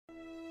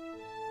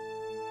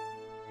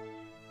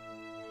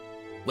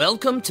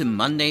Welcome to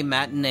Monday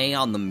Matinee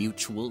on the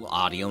Mutual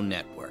Audio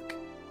Network.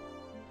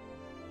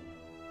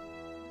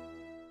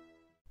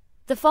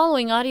 The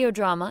following audio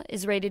drama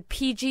is rated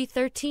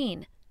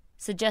PG-13,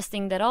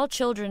 suggesting that all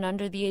children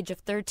under the age of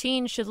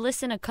 13 should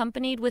listen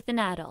accompanied with an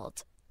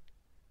adult.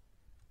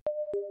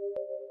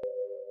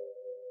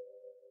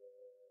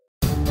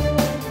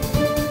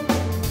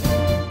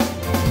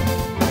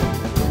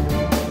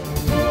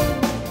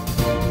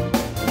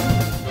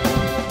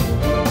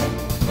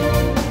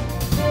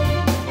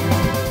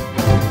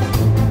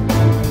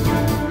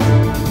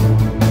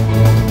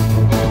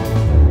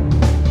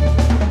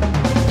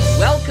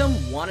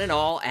 One and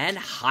all, and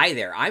hi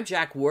there. I'm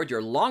Jack Ward,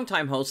 your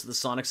longtime host of the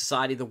Sonic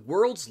Society, the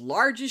world's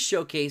largest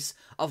showcase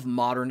of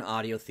modern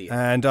audio theater.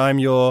 And I'm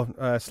your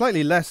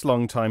slightly less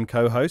long-time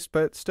co-host,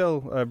 but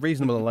still a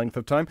reasonable length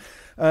of time,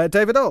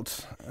 David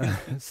Alt.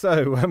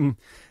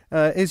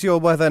 Is your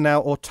weather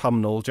now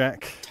autumnal,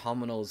 Jack?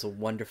 Autumnal is a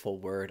wonderful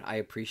word. I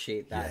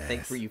appreciate that. Yes.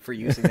 Thanks you for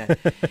using that.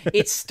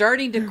 It's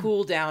starting to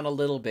cool down a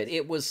little bit.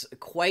 It was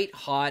quite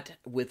hot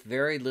with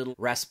very little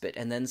respite,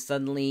 and then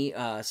suddenly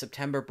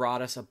September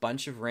brought us a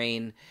bunch of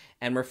rain,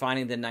 and we're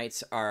finding the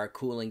nights are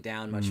cooling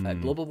down much.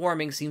 Global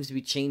warming seems to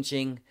be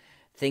changing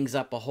things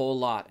up a whole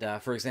lot.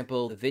 For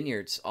example, the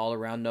vineyards all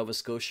around Nova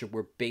Scotia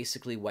were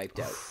basically wiped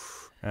out.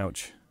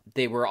 Ouch.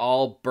 They were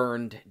all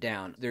burned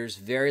down. There's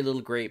very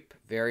little grape,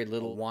 very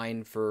little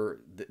wine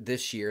for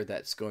this year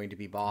that's going to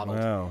be bottled.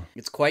 Wow.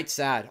 It's quite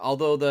sad.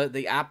 Although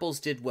the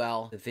apples did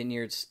well, the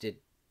vineyards did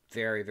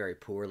very, very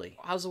poorly.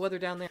 How's the weather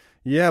down there?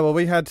 Yeah, well,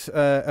 we had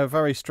a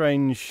very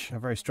strange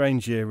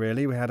year,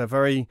 really. We had a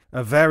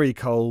very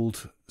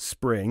cold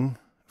spring,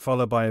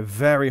 followed by a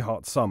very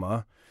hot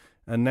summer.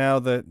 And now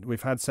that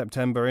we've had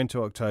September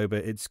into October,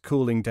 it's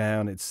cooling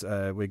down. It's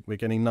we're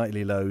getting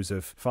nightly lows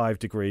of 5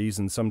 degrees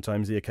and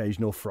sometimes the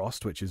occasional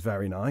frost, which is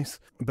very nice.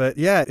 But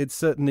yeah, it's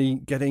certainly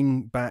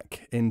getting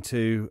back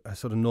into a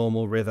sort of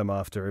normal rhythm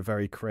after a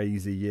very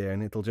crazy year.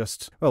 And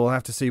we'll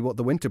have to see what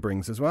the winter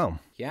brings as well.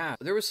 Yeah,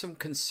 there was some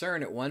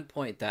concern at one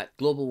point that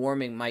global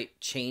warming might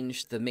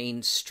change the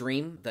main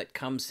stream that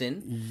comes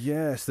in.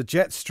 Yes, the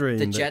jet stream.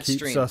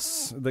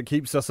 That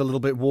keeps us a little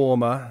bit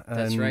warmer.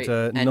 That's right.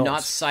 And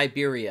not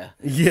Siberia.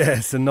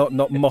 Yes, and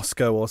not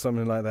Moscow or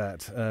something like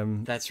that.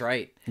 That's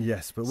right.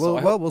 Yes, but we'll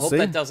see.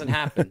 Hope that doesn't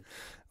happen.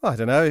 I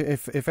don't know.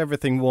 If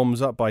everything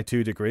warms up by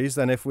 2 degrees,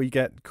 then if we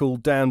get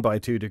cooled down by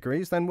 2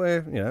 degrees, then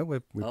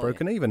we've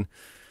broken even.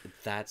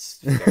 That's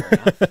fair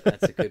enough.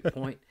 That's a good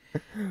point.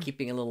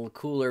 Keeping a little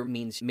cooler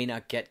means you may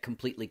not get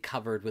completely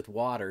covered with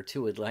water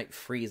too. It might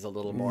freeze a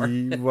little more.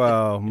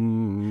 Well,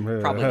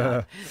 probably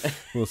not.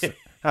 We'll see.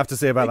 Have to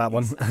see about that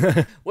one.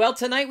 Well,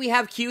 tonight we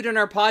have queued in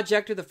our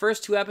projector the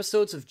first 2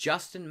 episodes of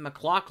Justin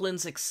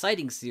McLaughlin's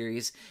exciting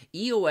series,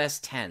 EOS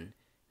 10.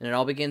 And it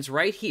all begins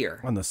right here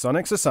on the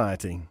Sonic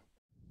Society.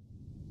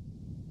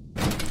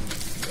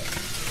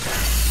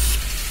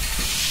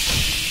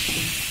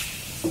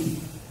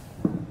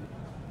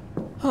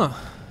 Huh.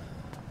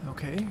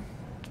 Okay.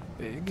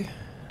 Big.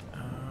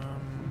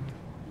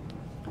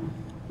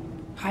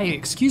 Hi,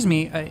 excuse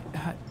me. Okay.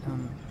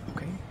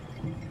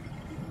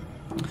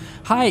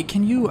 Hi,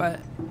 can you,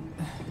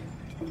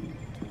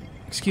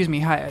 excuse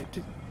me, hi,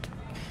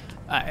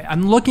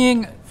 I'm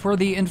looking for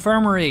the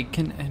infirmary,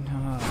 okay,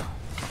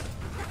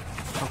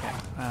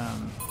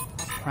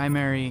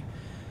 primary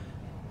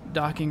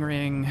docking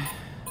ring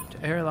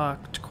to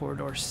airlock to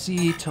corridor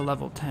C to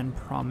level 10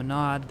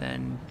 promenade,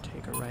 then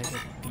take a right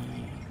at the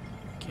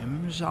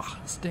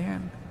Gimzach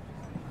stand.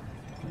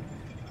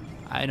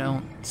 I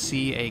don't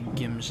see a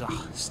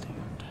Gimzach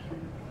stand.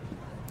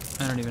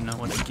 I don't even know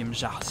what a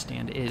Gimzach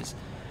stand is.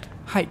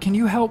 Hi, can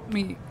you help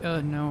me?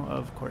 No,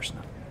 of course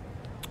not.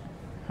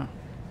 Huh.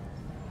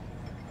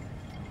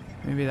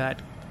 Maybe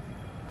that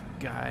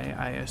guy,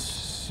 I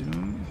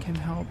assume, can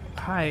help.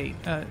 Hi,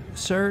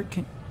 sir,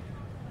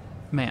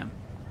 Ma'am.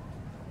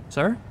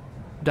 Sir?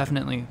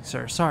 Definitely,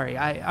 sir. Sorry,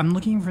 I'm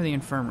looking for the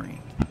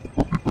infirmary.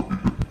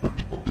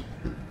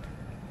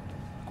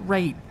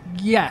 Great.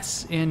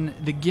 Yes, and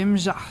the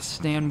Gimzach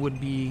stand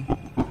would be...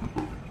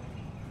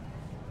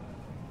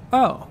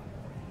 Oh.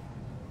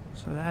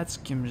 So that's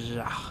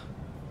Gimzach.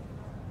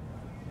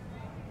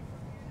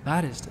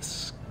 That is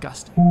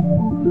disgusting.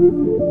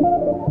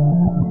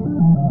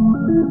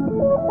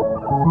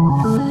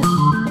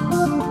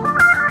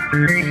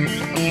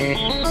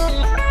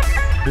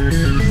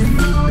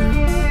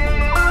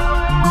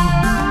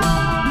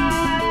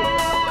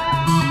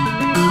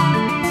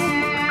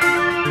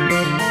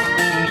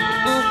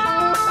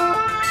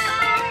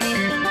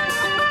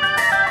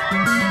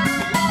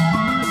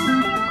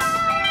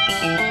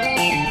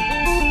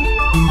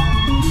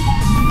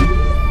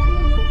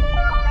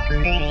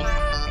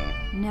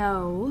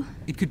 No.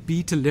 It could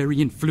be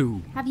Tellurian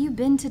flu. Have you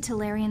been to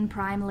Tellurian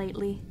Prime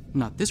lately?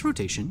 Not this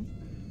rotation.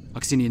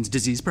 Oxinian's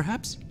disease,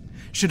 perhaps?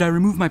 Should I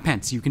remove my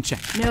pants so you can check?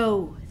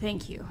 No,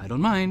 thank you. I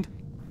don't mind.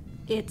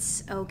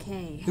 It's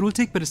okay. It will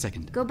take but a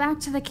second. Go back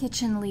to the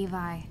kitchen,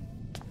 Levi.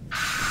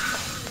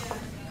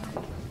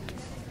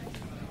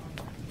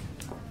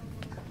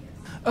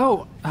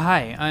 Oh,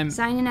 hi, I'm...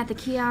 Sign in at the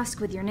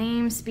kiosk with your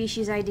name,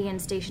 species ID, and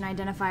station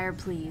identifier,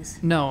 please.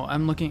 No,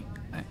 I'm looking...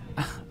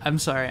 I'm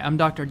sorry, I'm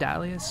Dr.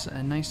 Dalius.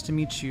 Nice to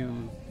meet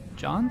you,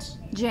 Johns?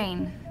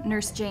 Jane.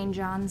 Nurse Jane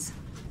Johns.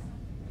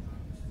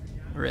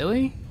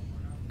 Really?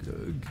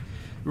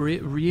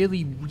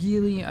 Really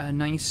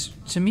nice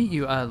to meet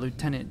you,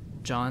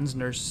 Lieutenant Johns,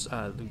 Nurse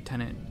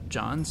Lieutenant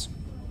Johns.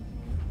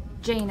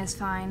 Jane is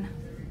fine.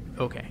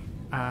 Okay.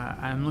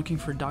 I'm looking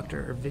for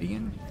Dr.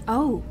 Ervidian.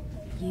 Oh,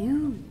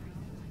 you.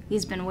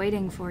 He's been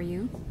waiting for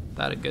you.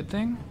 That a good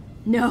thing?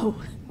 No,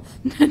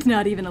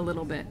 not even a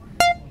little bit.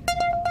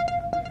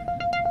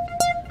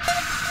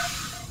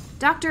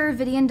 Dr.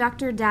 Ervidian,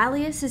 Dr.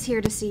 Dalius is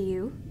here to see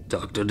you.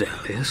 Dr.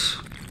 Dalius?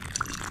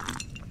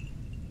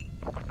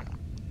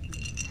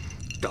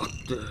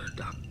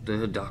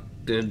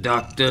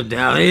 Dr.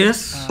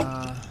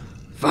 Dalius?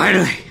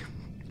 Finally!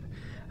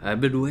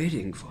 I've been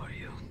waiting for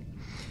you.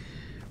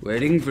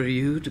 Waiting for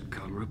you to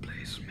come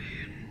replace me.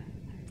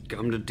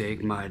 Come to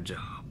take my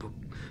job.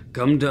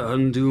 Come to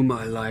undo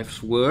my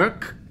life's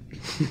work.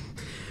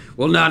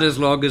 Well, not as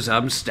long as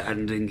I'm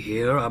standing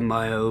here on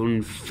my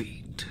own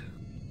feet.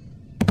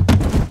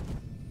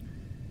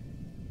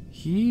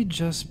 He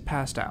just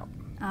passed out.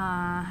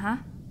 Uh-huh.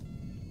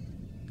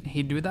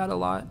 He'd do that a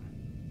lot?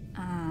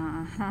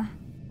 Uh-huh.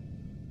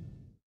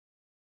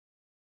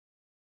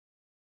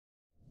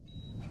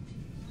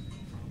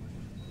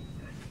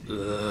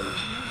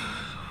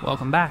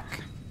 Welcome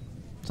back.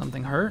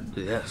 Something hurt?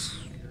 Yes,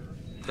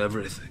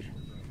 everything.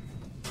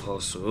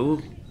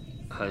 Also,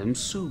 I am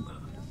sober.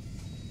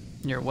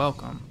 You're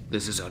welcome.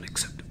 This is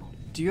unacceptable.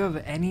 Do you have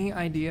any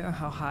idea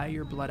how high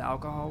your blood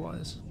alcohol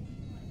was?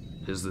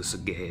 Is this a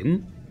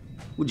game?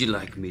 Would you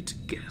like me to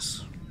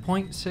guess?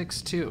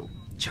 0.62.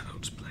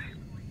 Child's play.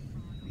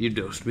 You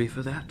dosed me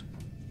for that?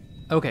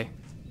 Okay.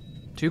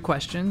 2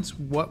 questions.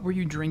 What were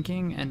you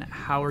drinking and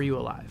how are you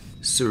alive?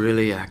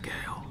 Cyrilliac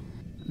ale.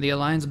 The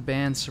Alliance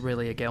banned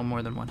Cyrilliac ale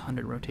more than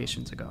 100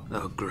 rotations ago.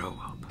 Oh, grow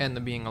up. And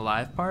the being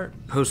alive part?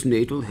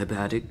 Postnatal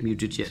hepatic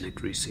mutagenic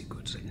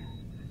resequencing.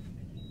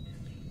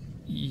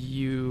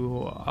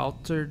 You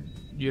altered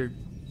your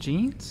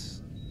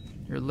genes?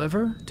 Your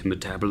liver? To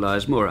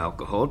metabolize more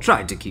alcohol.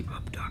 Tried to keep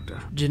up, Doctor.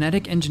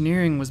 Genetic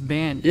engineering was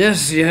banned.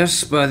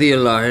 Yes, by the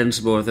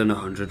Alliance more than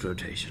 100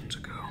 rotations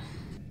ago.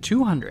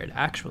 200,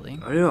 actually.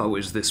 Are you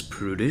always this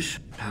prudish?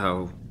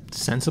 How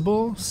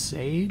sensible?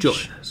 Sage?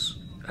 joyless.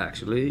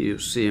 Actually, you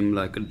seem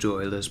like a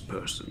joyless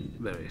person.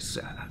 Very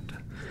sad.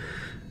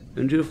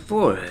 And your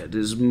forehead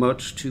is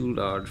much too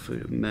large for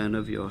a man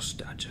of your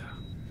stature.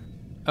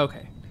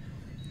 Okay.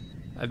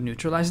 I've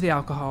neutralized the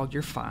alcohol,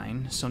 you're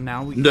fine, so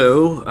now we...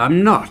 No,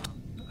 I'm not.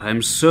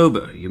 I'm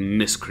sober, you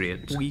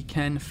miscreant. We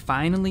can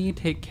finally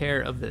take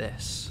care of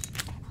this.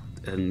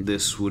 And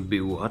this would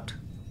be what?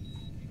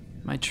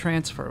 My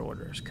transfer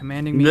orders,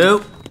 commanding me...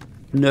 No.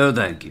 No,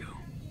 thank you.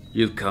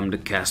 You've come to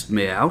cast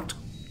me out?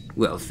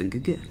 Well, think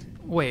again.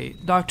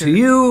 Wait, Doctor... To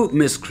you,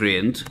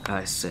 miscreant,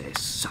 I say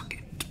suck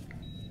it.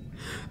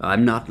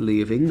 I'm not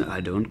leaving.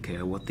 I don't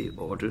care what the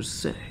orders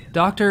say.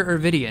 Dr.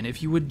 Ervidian,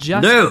 if you would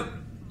just... No!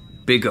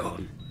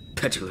 Begone,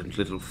 petulant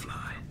little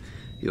fly.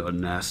 You're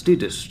nasty,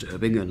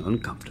 disturbing, and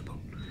uncomfortable.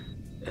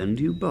 And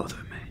you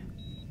bother me.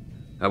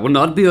 I will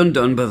not be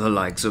undone by the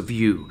likes of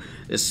you,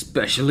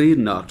 especially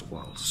not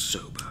while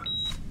sober.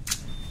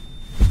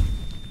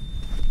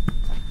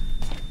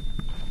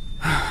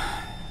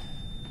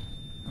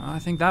 I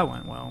think that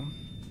went well.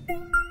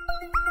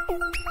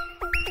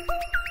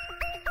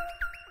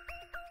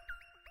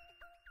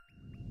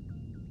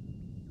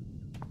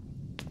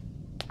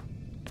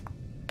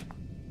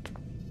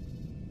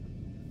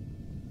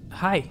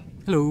 Hi.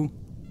 Hello.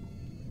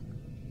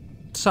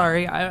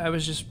 Sorry, I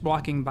was just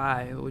walking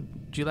by. Would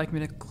you like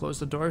me to close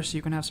the door so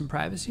you can have some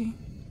privacy?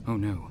 Oh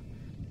no.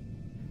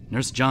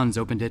 Nurse Johns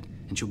opened it,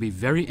 and she'll be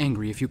very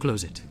angry if you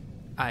close it.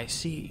 I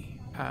see.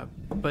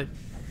 But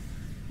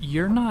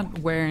you're not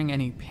wearing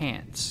any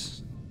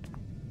pants.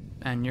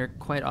 And you're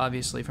quite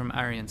obviously from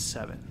Arian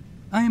 7.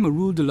 I am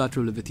Arul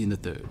Delatro Levithian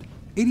III,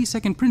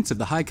 82nd Prince of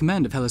the High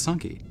Command of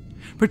Helisanki,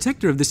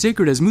 protector of the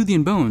sacred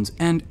Asmoothian bones,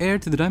 and heir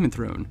to the Diamond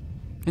Throne.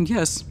 And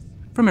yes,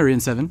 from Arian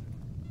 7.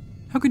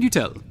 How could you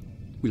tell?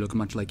 We look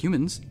much like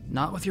humans.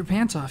 Not with your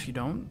pants off, you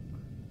don't.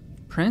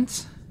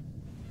 Prince?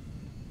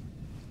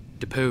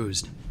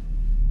 Deposed.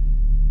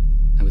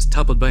 I was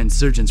toppled by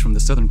insurgents from the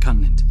southern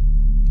continent.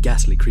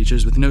 Ghastly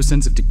creatures with no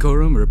sense of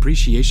decorum or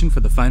appreciation for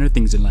the finer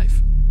things in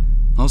life.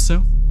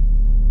 Also,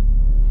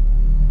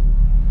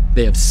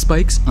 they have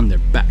spikes on their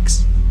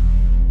backs.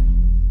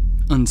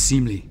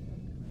 Unseemly.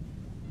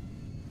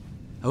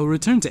 I will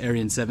return to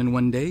Arian 7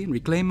 one day and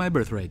reclaim my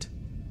birthright.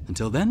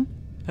 Until then,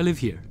 I live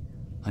here,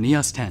 on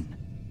EOS 10,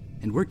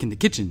 and work in the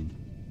kitchen.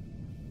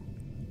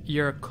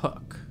 You're a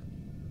cook.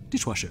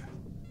 Dishwasher.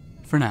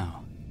 For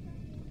now.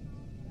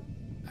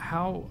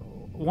 How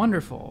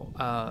wonderful.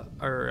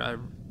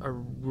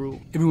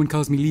 Everyone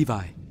calls me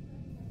Levi.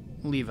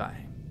 Levi.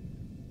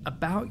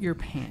 About your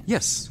pants.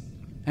 Yes.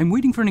 I'm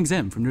waiting for an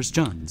exam from Nurse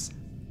Johns.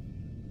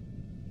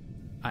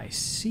 I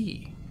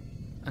see.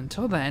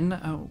 Until then,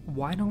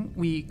 why don't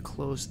we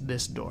close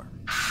this door?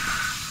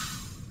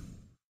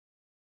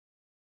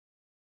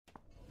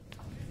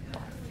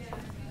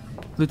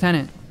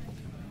 Lieutenant.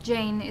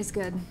 Jane is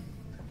good.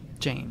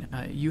 Jane,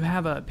 you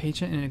have a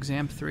patient in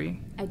exam 3.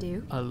 I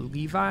do. A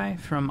Levi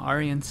from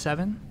Arian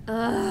 7.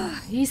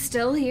 He's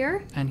still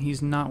here? And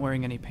he's not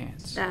wearing any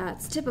pants.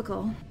 That's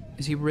typical.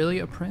 Is he really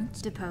a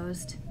prince?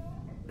 Deposed.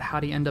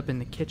 How'd he end up in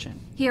the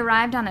kitchen? He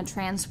arrived on a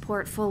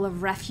transport full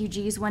of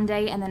refugees one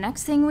day, and the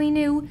next thing we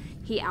knew,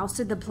 he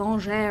ousted the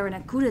plongeur in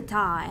a coup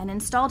d'etat and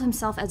installed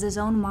himself as his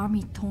own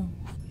marmiton.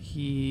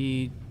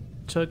 He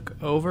took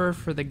over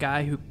for the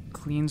guy who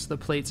cleans the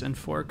plates and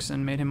forks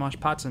and made him wash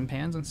pots and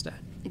pans instead.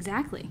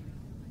 Exactly.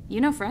 You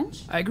know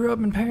French? I grew up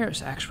in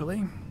Paris,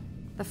 actually.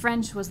 The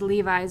French was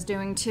Levi's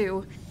doing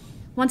too.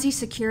 Once he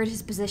secured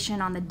his position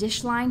on the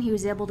dish line, he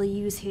was able to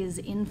use his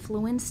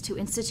influence to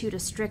institute a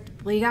strict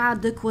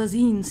brigade de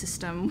cuisine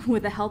system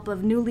with the help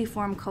of newly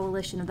formed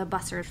coalition of the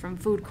bussers from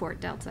Food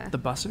Court Delta. The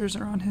bussers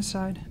are on his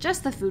side?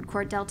 Just the Food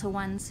Court Delta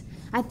ones.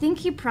 I think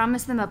he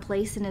promised them a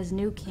place in his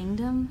new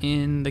kingdom.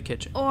 In the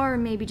kitchen. Or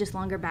maybe just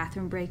longer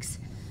bathroom breaks.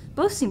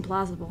 Both seem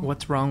plausible.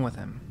 What's wrong with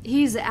him?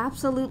 He's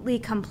absolutely,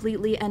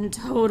 completely, and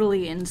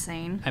totally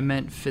insane. I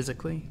meant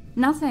physically.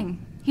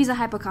 Nothing. He's a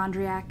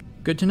hypochondriac.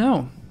 Good to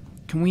know.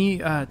 Can we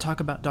talk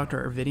about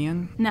Dr.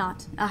 Ervidian?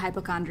 Not a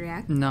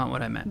hypochondriac. Not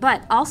what I meant.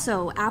 But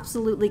also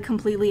absolutely,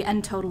 completely,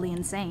 and totally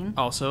insane.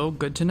 Also,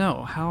 good to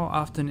know. How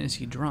often is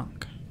he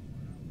drunk?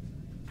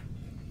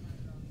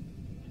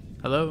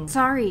 Hello?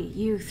 Sorry,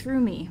 you threw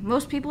me.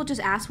 Most people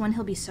just ask when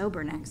he'll be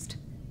sober next.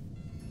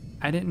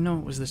 I didn't know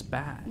it was this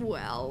bad.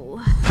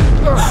 Well...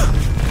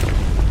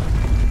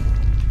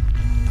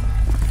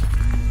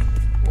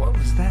 What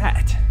was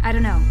that? I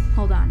don't know.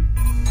 Hold on.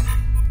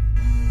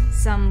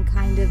 Some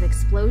kind of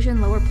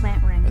explosion, lower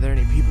plant ring. Are there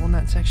any people in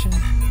that section?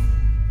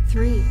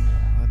 3.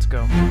 Let's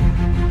go.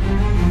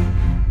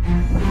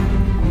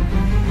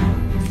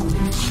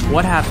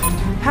 What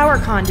happened? Power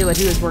conduit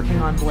he was working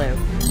on blew.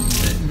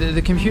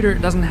 The computer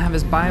doesn't have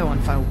his bio on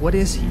file. What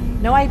is he?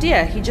 No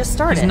idea. He just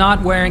started. He's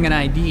not wearing an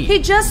ID. He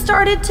just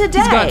started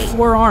today. He's got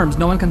 4 arms.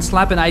 No one can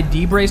slap an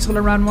ID bracelet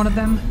around one of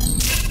them?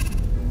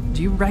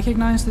 Do you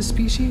recognize the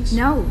species?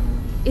 No.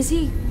 Is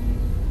he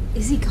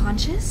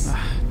conscious?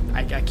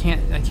 I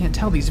can't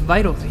tell. These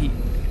vitals.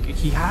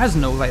 He has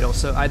no vitals.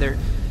 So either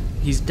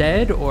he's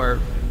dead or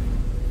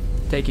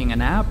taking a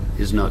nap.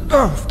 He's not dead.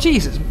 Oh,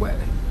 Jesus!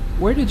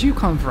 Where did you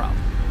come from?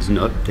 He's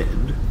not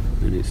dead,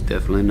 and he's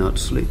definitely not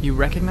asleep. You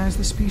recognize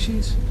the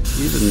species?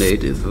 He's a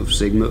native of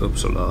Sigma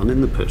Upsilon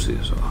in the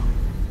Perseusar.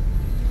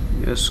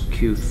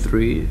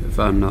 SQ3, if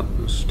I'm not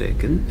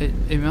mistaken.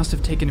 It must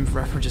have taken him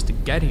forever just to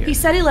get here. He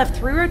said he left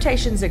 3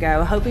 rotations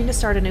ago, hoping to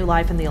start a new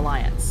life in the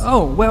Alliance.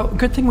 Oh, well,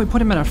 good thing we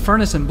put him in a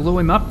furnace and blew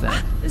him up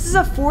then. This is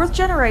a 4th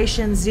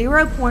generation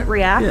 0-point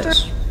reactor?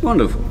 Yes,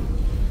 wonderful.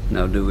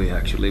 Now, do we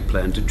actually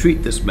plan to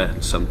treat this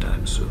man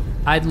sometime soon?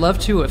 I'd love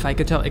to if I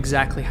could tell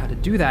exactly how to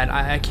do that.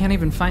 I can't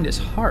even find his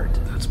heart.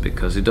 That's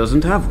because he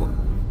doesn't have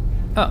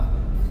one. Oh.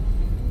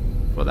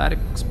 Well, that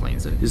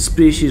explains it. His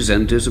species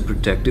enters a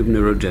protective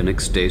neurogenic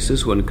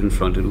stasis when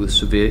confronted with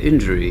severe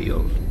injury.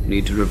 You'll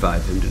need to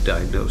revive him to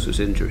diagnose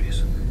his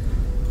injuries.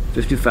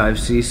 55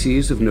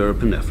 cc's of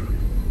norepinephrine.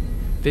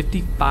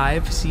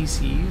 55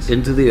 cc's?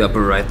 Into the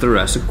upper right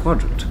thoracic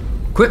quadrant.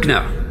 Quick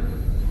now!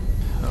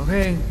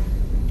 Okay.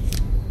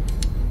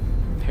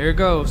 Here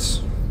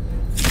goes.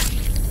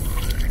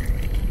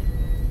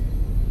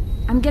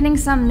 I'm getting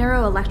some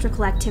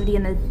neuroelectrical activity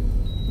in the...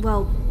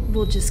 well,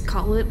 we'll just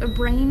call it a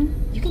brain.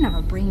 You can have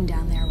a brain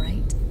down there,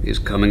 right? He's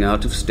coming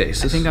out of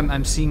stasis. I think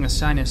I'm seeing a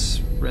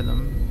sinus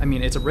rhythm. I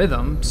mean, it's a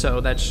rhythm, so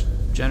that's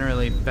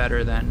generally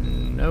better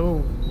than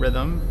no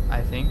rhythm,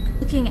 I think.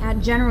 Looking at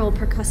general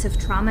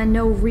percussive trauma,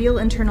 no real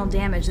internal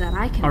damage that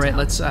I can All right,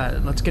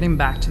 tell. let's get him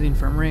back to the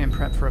infirmary and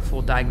prep for a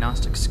full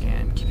diagnostic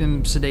scan. Keep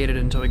him sedated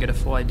until we get a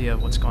full idea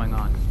of what's going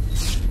on.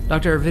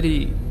 Dr.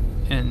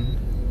 Ervidian...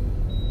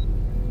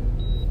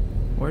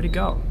 Where'd he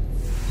go?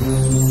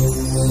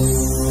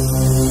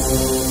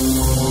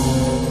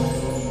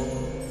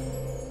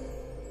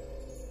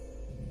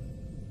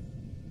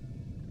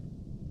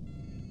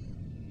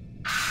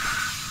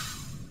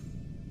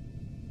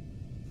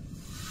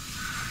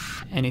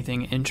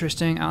 Anything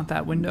interesting out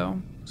that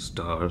window?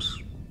 Stars.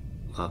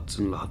 Lots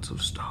and lots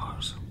of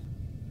stars.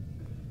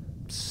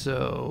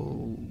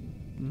 So...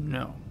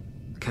 no.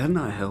 Can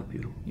I help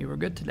you? You were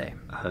good today.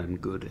 I'm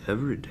good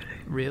every day.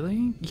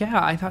 Really?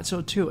 Yeah, I thought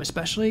so too,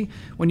 especially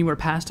when you were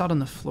passed out on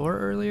the floor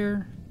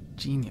earlier.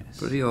 Genius.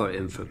 For your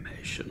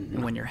information.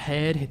 And when your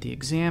head hit the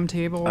exam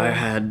table. I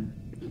had...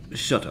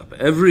 shut up.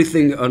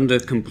 Everything under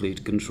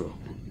complete control.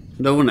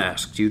 No one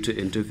asked you to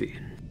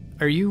intervene.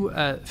 Are you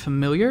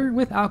familiar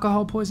with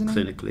alcohol poisoning?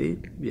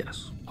 Clinically,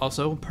 yes.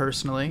 Also,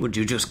 personally. Would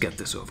you just get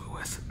this over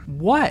with?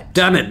 What?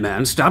 Damn it,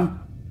 man. Stop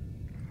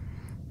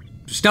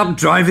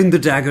driving the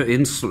dagger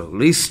in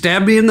slowly,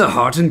 stab me in the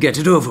heart, and get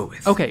it over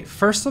with. Okay,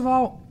 first of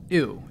all,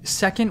 ew.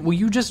 Second, will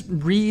you just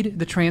read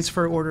the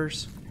transfer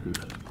orders?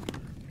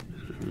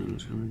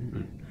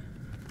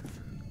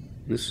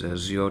 This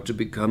says you're to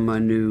become my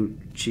new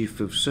chief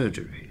of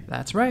surgery.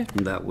 That's right.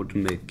 And that would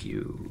make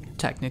you...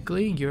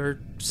 Technically, you're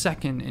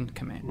second in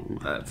command.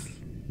 I've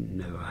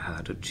never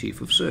had a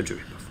chief of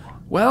surgery before.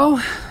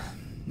 Well,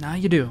 now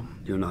you do.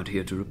 You're not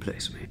here to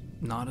replace me.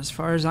 Not as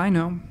far as I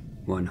know.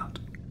 Why not?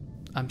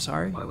 I'm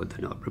sorry? Why would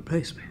they not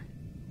replace me?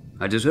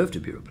 I deserve to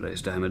be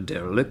replaced. I'm a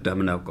derelict,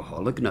 I'm an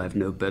alcoholic, and I have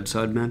no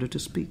bedside manner to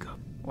speak of.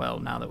 Well,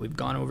 now that we've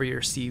gone over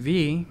your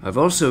CV... I've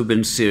also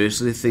been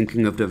seriously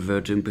thinking of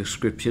diverting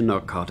prescription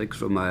narcotics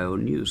for my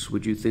own use.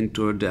 Would you think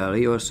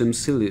Toradali or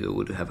Simsilia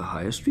would have a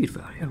higher street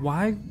value?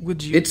 Why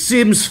would you... It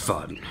seems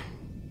fun.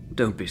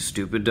 Don't be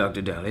stupid,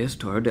 Dr. Dalius.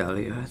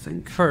 Toradali, I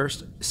think.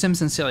 First,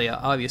 Simsilia,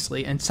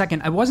 obviously. And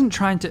second, I wasn't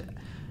trying to...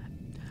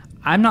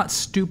 I'm not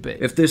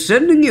stupid. If they're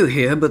sending you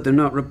here, but they're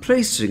not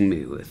replacing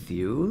me with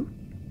you,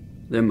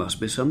 there must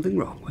be something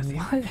wrong with you.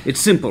 What?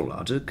 It's simple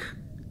logic.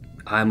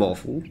 I'm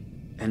awful.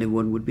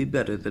 Anyone would be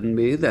better than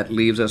me. That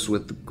leaves us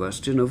with the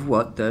question of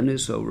what, then,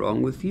 is so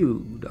wrong with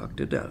you,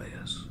 Dr.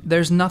 Dalius.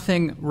 There's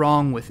nothing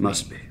wrong with me.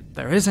 Must be.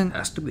 There isn't.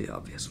 Has to be,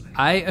 obviously.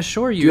 I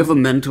assure you... Do you have a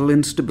mental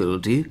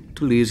instability?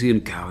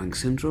 Talesian cowing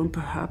syndrome,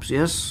 perhaps?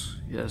 Yes,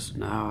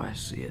 now I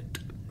see it.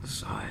 The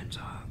signs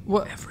are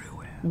everywhere.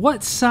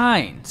 What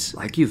signs?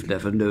 Like you've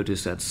never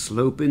noticed that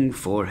sloping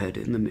forehead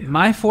in the mirror.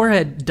 My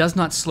forehead does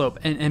not slope,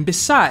 and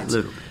besides,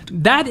 Little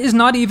bit. That is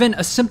not even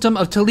a symptom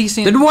of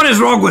Talesian... Then what is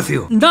wrong with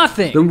you?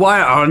 Nothing. Then why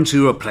aren't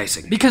you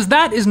replacing me? Because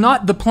that is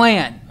not the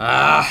plan.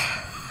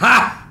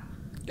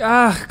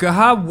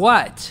 God,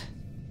 what?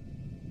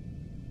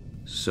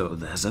 So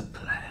there's a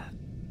plan.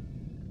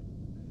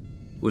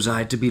 Was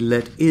I to be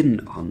let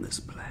in on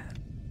this plan?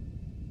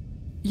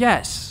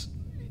 Yes.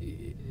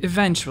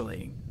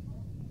 Eventually.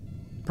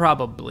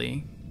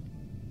 Probably.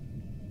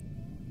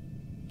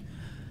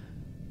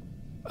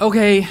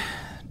 Okay,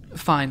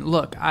 fine.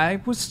 Look,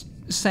 I was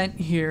sent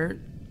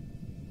here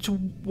to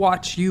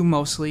watch you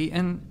mostly,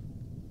 and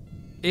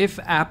if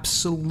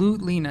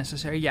absolutely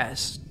necessary,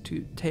 yes,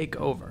 to take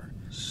over.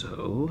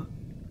 So,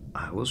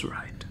 I was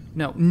right.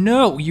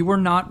 No, you were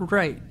not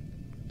right.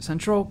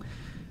 Central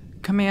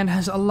Command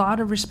has a lot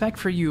of respect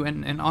for you,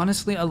 and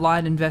honestly, a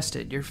lot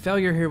invested. Your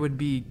failure here would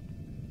be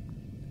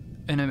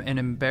an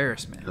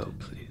embarrassment. Oh,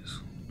 please.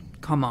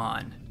 Come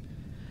on.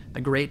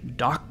 The great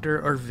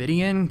Dr.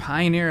 Orvidian,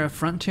 pioneer of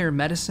frontier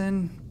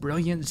medicine,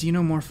 brilliant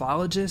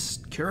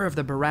xenomorphologist, cure of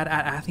the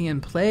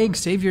Bharat-Athian plague,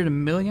 savior to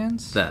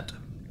millions? That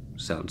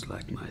sounds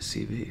like my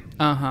CV.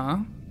 Uh-huh.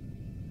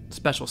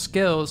 Special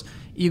skills,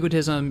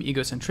 egotism,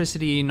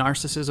 egocentricity,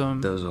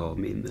 narcissism. Those all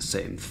mean the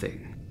same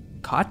thing.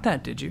 Caught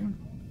that, did you?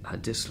 I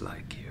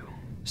dislike you.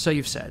 So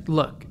you've said.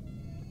 Look,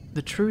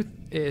 the truth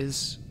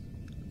is,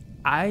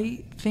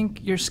 I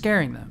think you're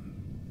scaring them.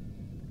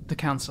 The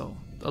council.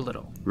 A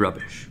little.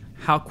 Rubbish.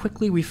 How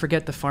quickly we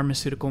forget the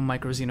pharmaceutical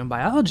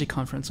microxenobiology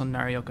conference on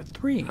Narioka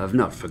 3. I've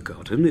not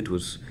forgotten. It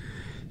was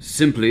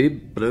simply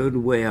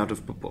blown way out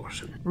of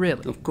proportion.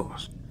 Really? Of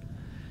course.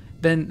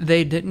 Then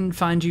they didn't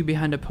find you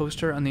behind a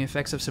poster on the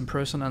effects of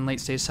Simprosin on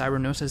late-stage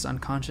cyanosis,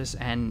 unconscious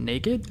and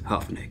naked?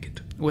 Half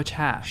naked. Which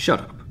half? Shut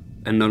up.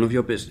 And none of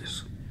your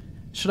business.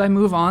 Should I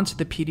move on to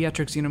the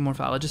pediatric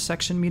xenomorphologist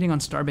section meeting on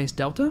Starbase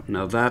Delta?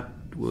 Now that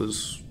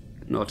was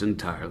not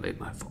entirely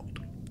my fault.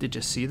 Did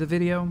you see the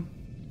video?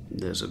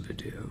 There's a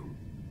video.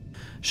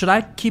 Should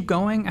I keep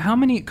going? How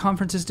many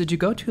conferences did you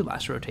go to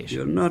last rotation?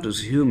 You're not as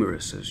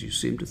humorous as you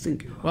seem to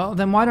think you are. Well,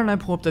 then why don't I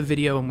pull up the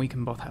video and we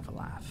can both have a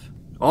laugh?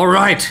 All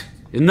right!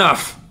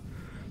 Enough!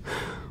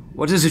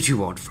 What is it you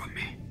want from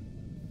me?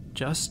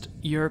 Just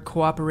your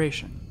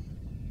cooperation.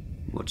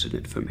 What's in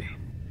it for me?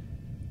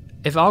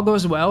 If all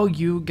goes well,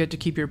 you get to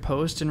keep your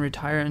post and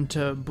retire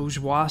into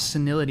bourgeois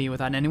senility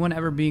without anyone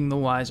ever being the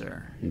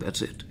wiser.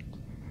 That's it.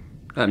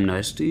 I'm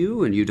nice to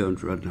you, and you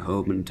don't run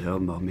home and tell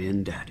Mommy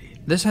and Daddy.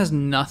 This has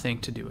nothing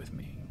to do with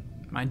me.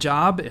 My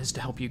job is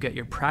to help you get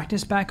your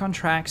practice back on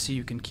track so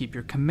you can keep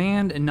your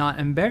command and not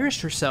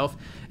embarrass yourself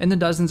and the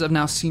dozens of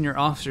now senior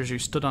officers you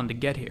stood on to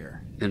get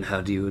here. And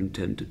how do you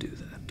intend to do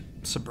that?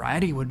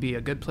 Sobriety would be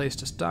a good place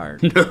to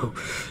start. No.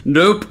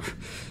 Nope.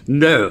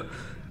 No.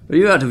 Are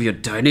you out of your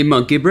tiny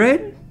monkey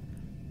brain?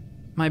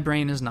 My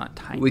brain is not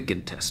tiny. We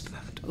can test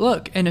that.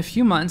 Look, in a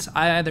few months,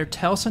 I either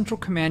tell Central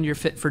Command you're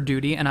fit for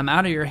duty and I'm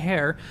out of your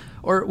hair,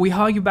 or we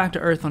haul you back to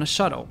Earth on a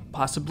shuttle,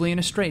 possibly in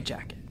a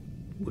straitjacket.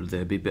 Will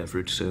there be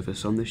beverage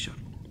service on the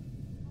shuttle?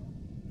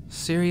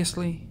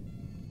 Seriously?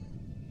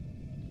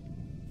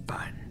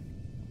 Fine.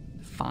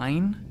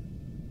 Fine?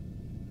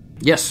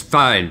 Yes,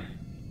 fine.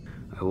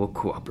 I will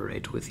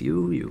cooperate with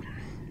you, you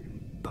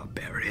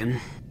barbarian.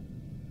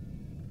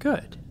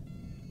 Good.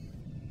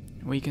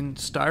 We can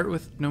start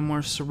with no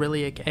more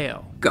Cyrillic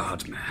ale.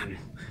 God, man.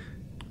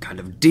 What kind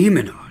of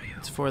demon are you?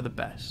 It's for the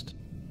best.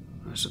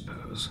 I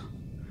suppose.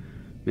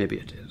 Maybe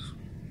it is.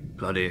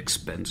 Bloody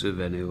expensive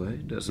anyway.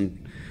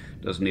 Doesn't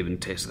even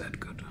taste that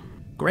good.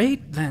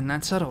 Great, then.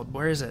 That's settled.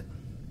 Where is it?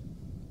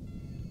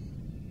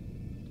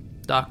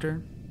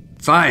 Doctor?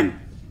 Fine.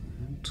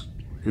 It's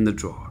in the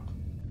drawer.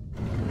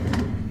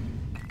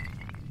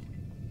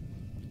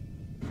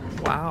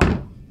 Wow.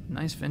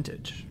 Nice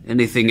vintage.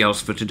 Anything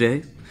else for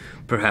today?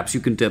 Perhaps you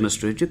can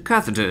demonstrate your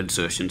catheter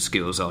insertion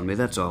skills on me.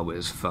 That's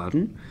always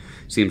fun.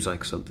 Seems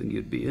like something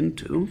you'd be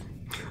into.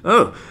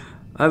 Oh,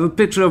 I have a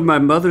picture of my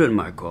mother in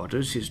my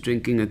quarters. She's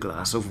drinking a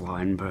glass of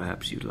wine.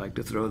 Perhaps you'd like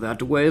to throw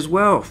that away as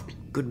well.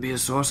 Could be a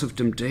source of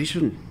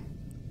temptation.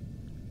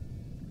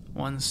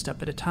 One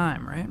step at a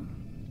time, right?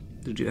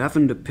 Did you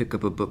happen to pick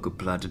up a book of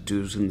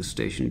platitudes in the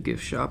station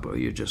gift shop, or are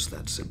you just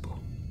that simple?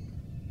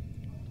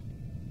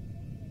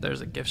 There's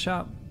a gift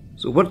shop?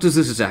 So what does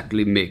this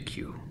exactly make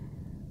you?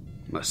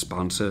 My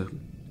sponsor?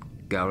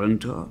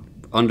 Guarantor?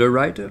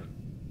 Underwriter?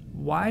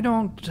 Why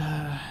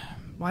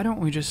don't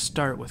we just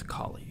start with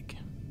colleague?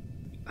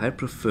 I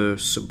prefer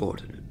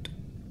subordinate.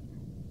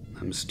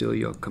 I'm still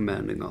your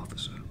commanding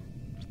officer.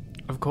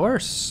 Of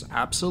course,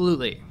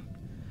 absolutely.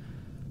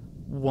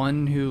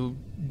 One who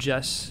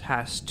just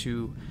has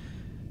to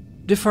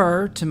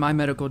defer to my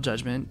medical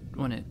judgment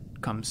when it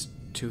comes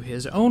to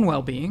his own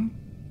well-being.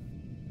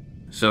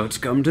 So it's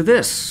come to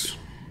this.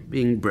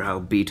 Being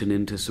browbeaten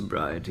into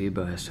sobriety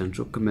by a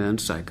Central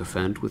Command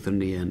sycophant with a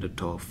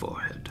Neanderthal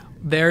forehead.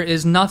 There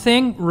is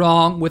nothing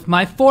wrong with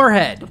my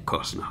forehead. Of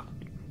course not.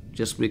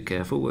 Just be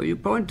careful where you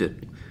point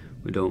it.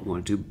 We don't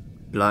want you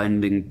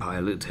blinding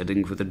pilots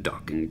heading for the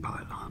docking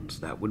pylons.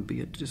 That would be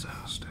a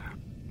disaster.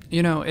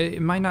 You know,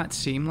 it might not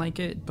seem like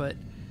it, but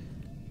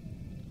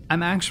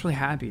I'm actually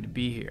happy to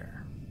be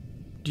here.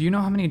 Do you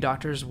know how many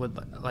doctors would,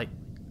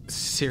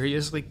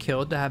 seriously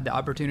kill to have the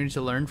opportunity to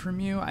learn from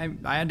you? I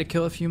had to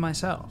kill a few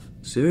myself.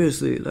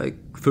 Seriously?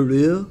 For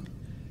real?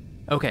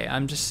 Okay,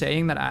 I'm just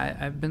saying that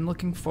I've been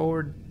looking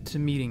forward to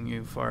meeting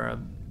you for a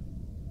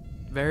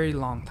very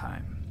long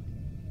time.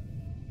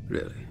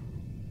 Really?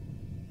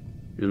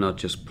 You're not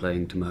just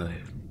playing to my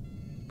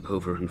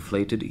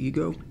overinflated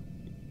ego?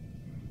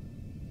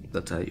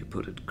 That's how you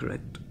put it,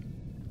 correct?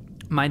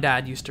 My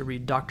dad used to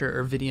read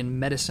Dr. Ervidian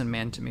Medicine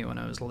Man to me when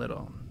I was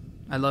little.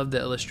 I loved the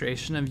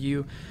illustration of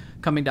you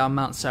coming down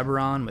Mount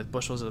Seberon with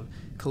bushels of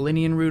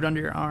Kalinian root under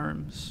your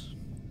arms.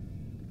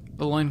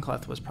 The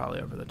loincloth was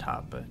probably over the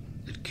top, but...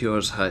 It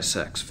cures high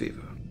sax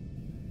fever.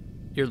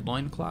 Your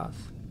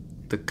loincloth?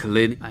 The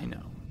Kalinian... I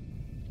know.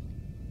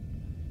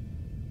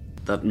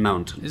 That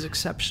mountain... is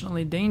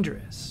exceptionally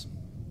dangerous.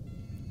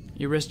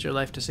 You risked your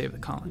life to save the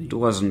colony. It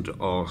wasn't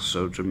all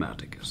so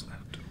dramatic as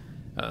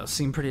that.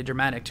 Seemed pretty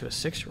dramatic to a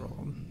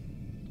 6-year-old.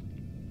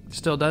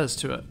 Still does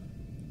to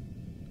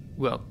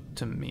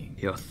me.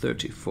 You're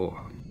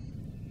 34.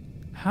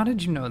 How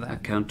did you know that? I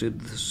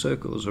counted the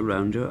circles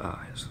around your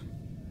eyes.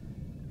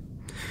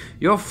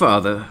 Your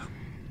father...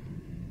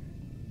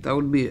 That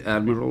would be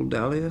Admiral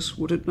Dalius,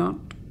 would it not?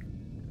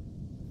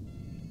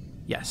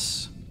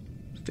 Yes.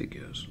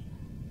 Figures.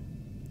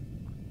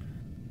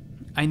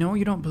 I know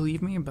you don't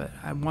believe me, but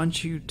I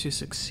want you to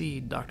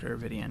succeed, Dr.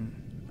 Ervidian.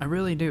 I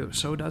really do.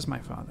 So does my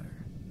father.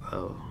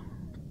 Well,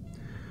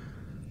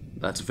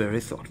 that's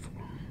very thoughtful.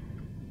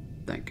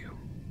 Thank you.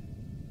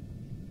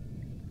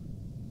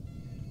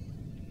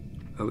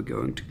 Are we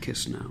going to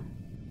kiss now?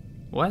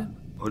 What?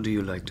 Or do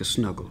you like to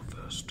snuggle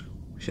first?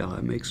 Shall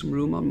I make some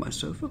room on my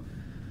sofa?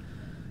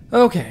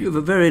 Okay. You have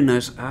a very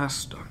nice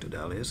ass, Dr.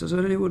 Dalius. Has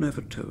anyone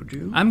ever told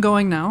you? I'm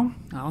going now.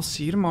 I'll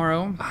see you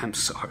tomorrow. I'm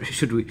sorry.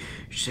 Should we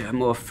share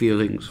more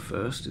feelings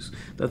first? Is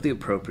that the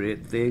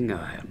appropriate thing?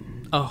 I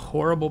am a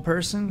horrible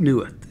person?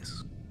 New at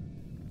this.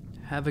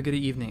 Have a good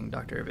evening,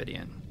 Dr.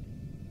 Ervidian.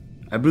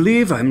 I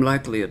believe I'm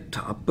likely at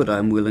top, but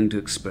I'm willing to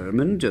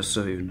experiment, just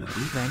so you know.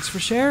 Thanks for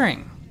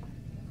sharing.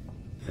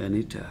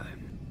 Anytime.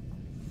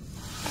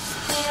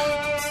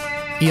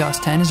 EOS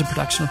 10 is a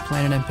production of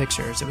Planet M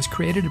Pictures. It was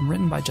created and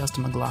written by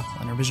Justin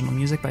McLaughlin. Original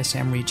music by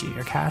Sam Ricci.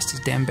 Our cast is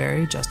Dan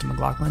Barry, Justin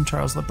McLaughlin,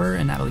 Charles Lipper,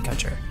 and Natalie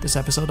Kutcher. This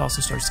episode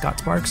also stars Scott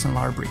Sparks and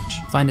Laura Breach.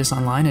 Find us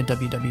online at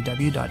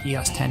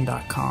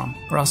www.eos10.com.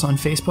 We're also on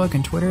Facebook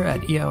and Twitter at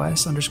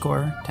EOS_10.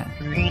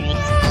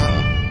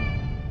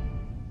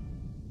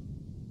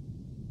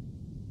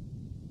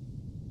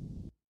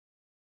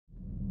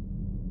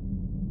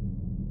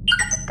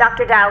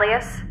 Dr.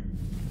 Dalius?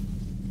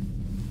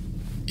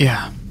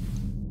 Yeah.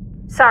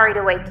 Sorry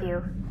to wake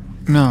you.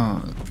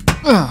 No.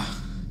 Ugh.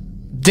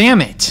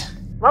 Damn it!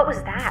 What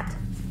was that?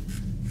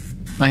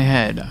 My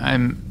head.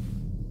 I'm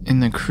in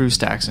the crew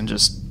stacks and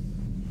just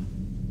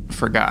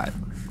forgot.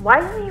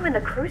 Why were you in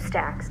the crew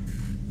stacks?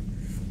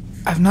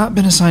 I've not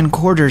been assigned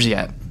quarters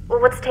yet.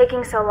 Well, what's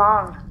taking so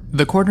long?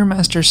 The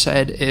quartermaster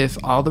said if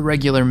all the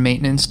regular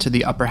maintenance to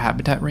the upper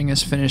habitat ring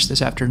is finished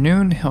this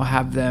afternoon, he'll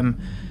have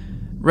them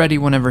ready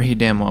whenever he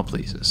damn well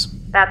pleases.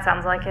 That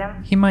sounds like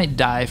him. He might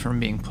die from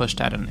being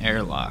pushed out an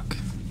airlock.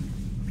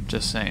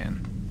 Just saying.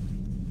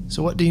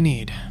 So what do you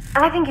need?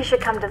 I think you should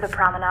come to the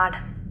promenade.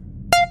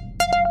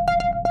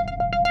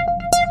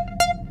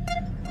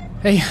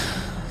 Hey,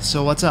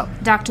 so what's up?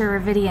 Dr.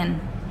 Ervidian,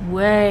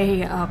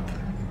 way up.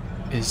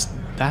 Is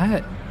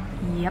that...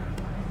 Yep.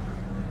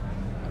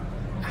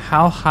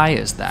 How high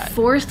is that?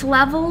 4th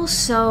level,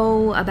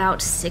 so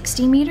about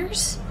 60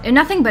 meters? And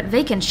nothing but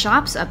vacant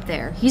shops up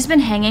there. He's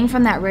been hanging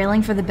from that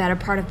railing for the better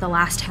part of the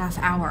last half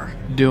hour.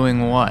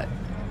 Doing what?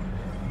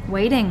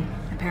 Waiting,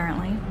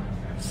 apparently.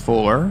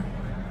 For?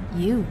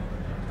 You.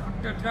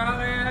 Dr.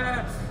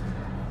 Dahlias!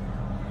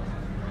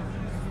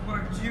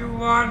 What you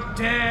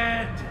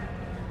wanted!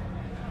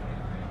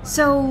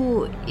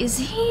 So, is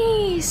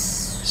he...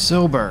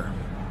 Sober.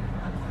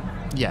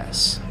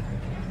 Yes.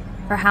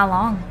 For how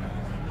long?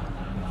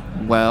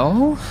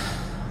 Well,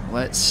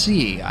 let's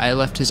see. I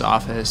left his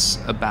office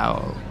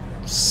about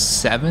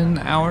 7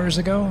 hours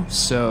ago,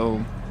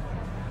 so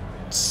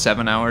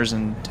 7 hours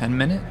and 10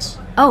 minutes.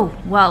 Oh,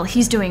 well,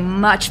 he's doing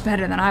much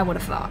better than I would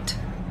have thought.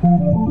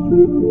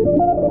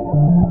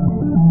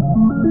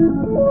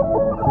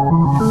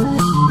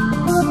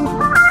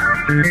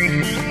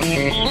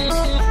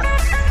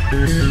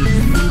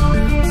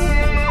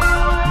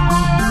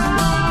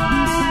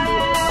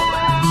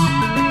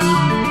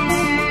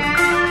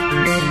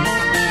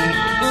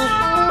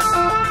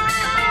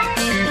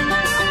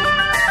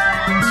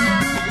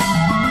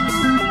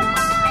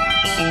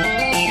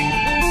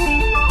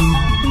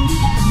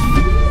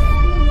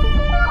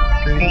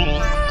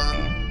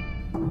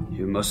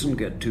 You mustn't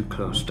get too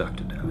close,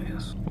 Dr.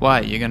 Dahlias.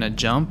 Why, you gonna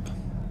jump?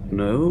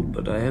 No,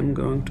 but I am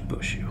going to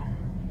push you.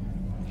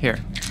 Here,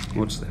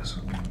 What's this?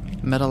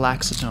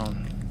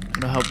 metalaxetone.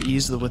 It'll help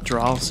ease the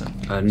withdrawal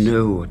symptoms. I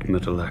know what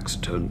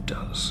metalaxetone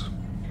does.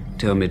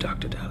 Tell me,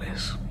 Dr.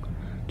 Dahlias,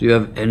 do you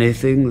have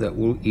anything that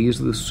will ease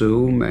the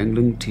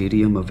soul-mangling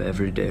tedium of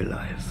everyday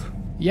life?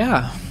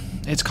 Yeah,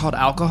 it's called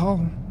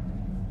alcohol.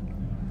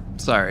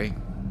 Sorry,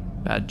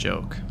 bad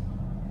joke.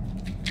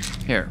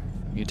 Here,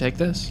 you take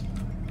this?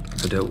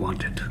 I don't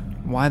want it.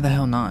 Why the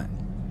hell not?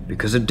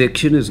 Because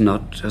addiction is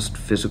not just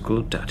physical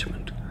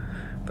attachment.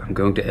 If I'm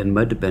going to end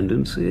my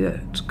dependency,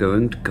 it's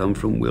going to come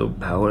from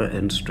willpower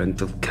and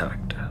strength of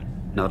character,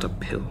 not a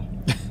pill.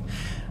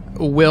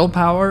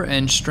 Willpower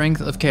and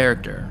strength of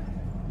character.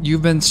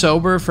 You've been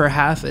sober for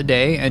half a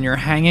day and you're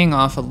hanging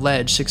off a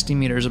ledge 60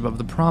 meters above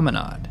the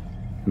promenade.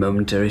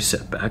 Momentary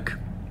setback.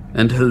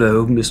 And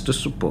hello, Mr.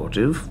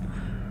 Supportive.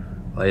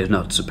 Are you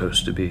not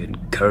supposed to be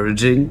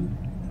encouraging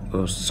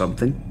or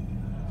something?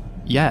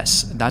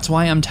 Yes, that's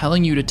why I'm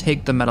telling you to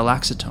take the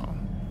metalaxetone.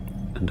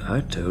 And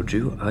I told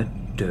you I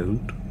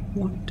don't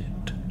want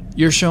it.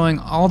 You're showing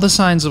all the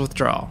signs of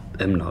withdrawal.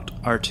 Am not.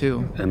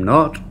 R2. Am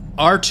not.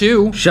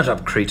 R2? Shut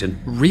up, cretin.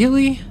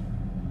 Really?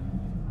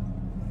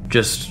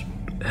 Just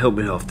help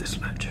me off this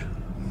ledge.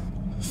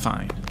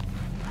 Fine.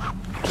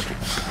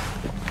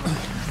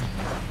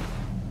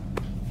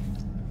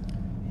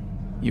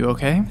 You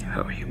okay?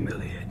 How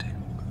humiliating.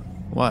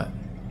 What?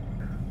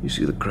 You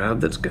see the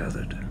crowd that's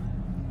gathered?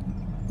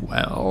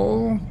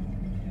 Well,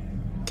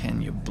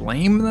 can you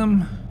blame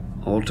them?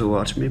 All to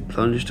watch me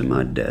plunge to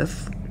my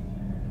death?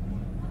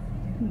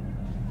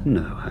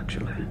 No,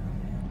 actually.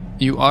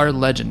 You are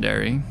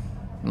legendary,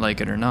 like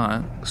it or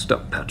not.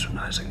 Stop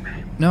patronizing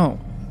me. No,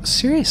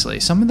 seriously,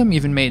 some of them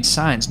even made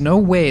signs. No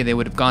way they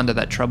would have gone to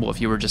that trouble if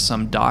you were just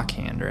some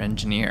dockhand or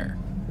engineer.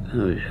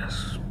 Oh,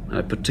 yes.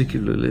 I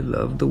particularly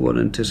loved the one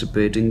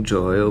anticipating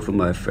joy over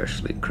my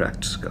freshly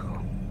cracked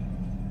skull.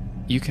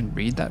 You can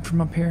read that from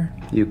up here?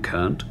 You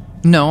can't?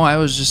 No, I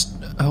was just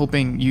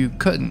hoping you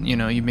couldn't,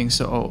 you being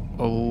so...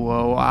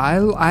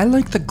 I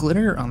like the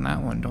glitter on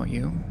that one, don't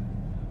you?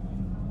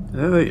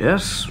 Oh,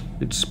 yes.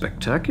 It's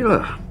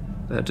spectacular.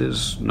 That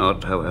is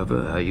not,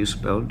 however, how you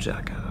spell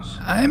jackass.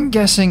 I'm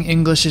guessing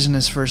English isn't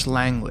his first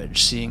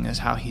language, seeing as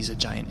how he's a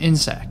giant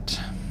insect.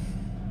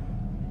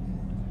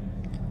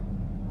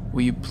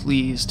 Will you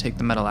please take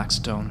the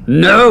metalaxetone?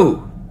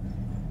 No!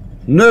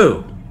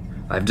 No!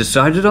 I've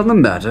decided on the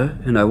matter,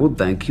 and I will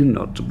thank you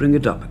not to bring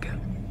it up again.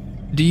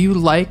 Do you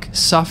like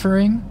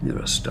suffering? You're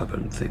a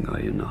stubborn thing, are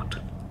you not?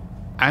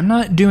 I'm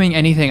not doing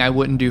anything I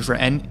wouldn't do for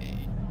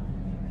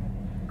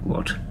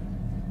What?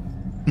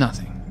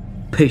 Nothing.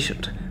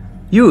 Patient.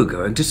 You were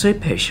going to say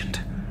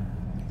patient.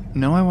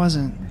 No, I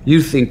wasn't.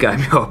 You think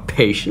I'm your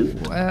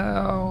patient?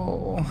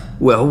 Well...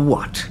 Well,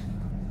 what?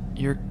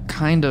 You're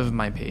kind of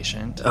my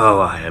patient. Oh,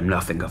 I am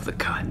nothing of the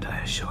kind, I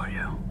assure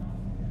you.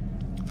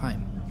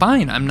 Fine.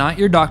 Fine, I'm not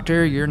your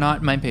doctor, you're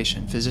not my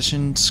patient.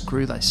 Physician,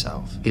 screw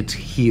thyself. It's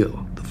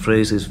heal. The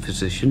phrase is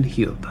physician,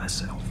 heal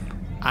thyself.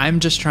 I'm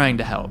just trying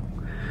to help.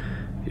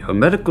 Your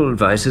medical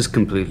advice is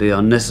completely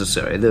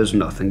unnecessary. There's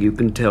nothing you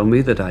can tell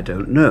me that I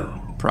don't know.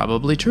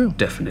 Probably true.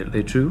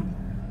 Definitely true.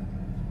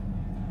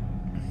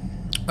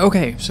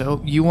 Okay,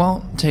 so you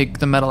won't take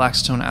the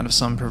metalaxetone out of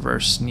some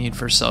perverse need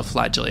for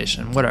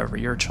self-flagellation. Whatever,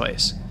 your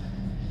choice.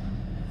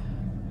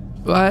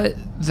 But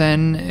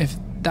then, if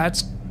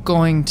that's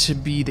going to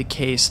be the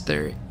case,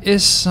 there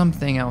is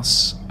something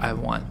else I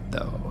want,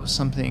 though.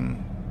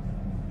 Something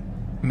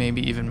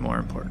maybe even more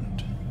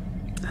important.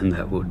 And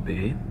that would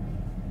be?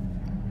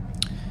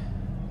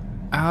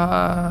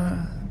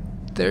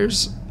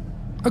 There's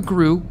a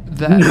group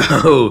that...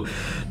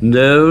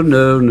 No.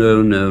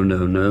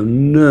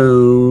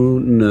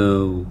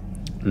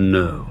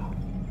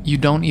 You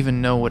don't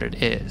even know what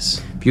it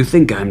is. If you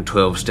think I'm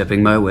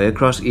 12-stepping my way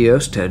across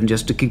EOS 10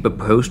 just to keep a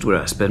post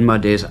where I spend my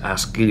days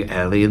asking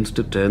aliens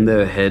to turn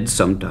their heads,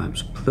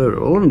 sometimes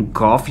plural, and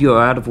cough you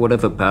out of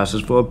whatever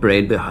passes for a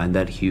brain behind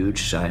that huge,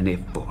 shiny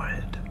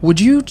forehead.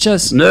 Would you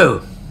just...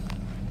 No.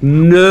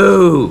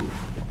 No!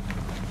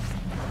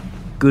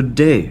 Good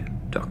day,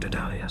 Dr.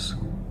 Dalius.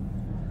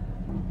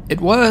 It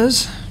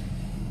was.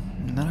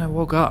 And then I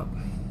woke up.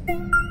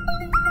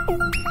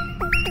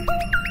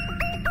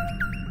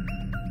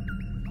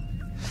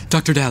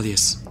 Dr.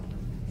 Dalius,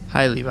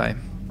 Hi, Levi.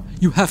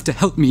 you have to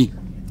help me.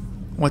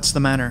 What's the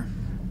matter?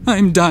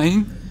 I'm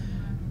dying.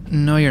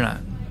 No, you're not.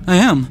 I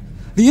am.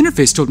 The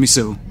interface told me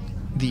so.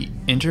 The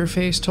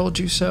interface told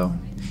you so?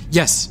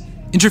 Yes.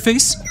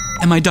 Interface?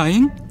 Am I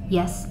dying?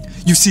 Yes.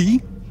 You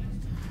see?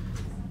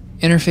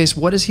 Interface,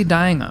 what is he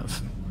dying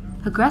of?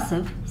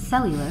 Progressive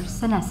cellular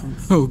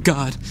senescence. Oh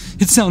God,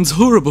 it sounds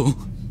horrible.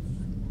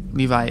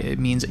 Levi, it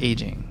means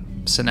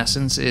aging.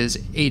 Senescence is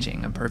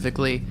aging, a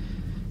perfectly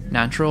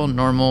natural,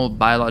 normal,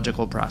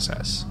 biological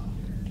process.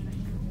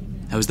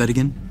 How's that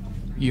again?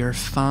 You're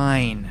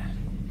fine.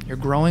 You're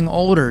growing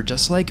older,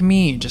 just like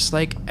me, just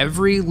like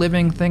every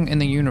living thing in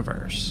the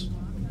universe.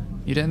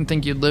 You didn't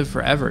think you'd live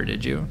forever,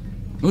 did you?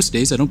 Most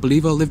days I don't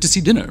believe I'll live to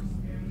see dinner.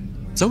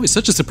 It's always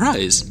such a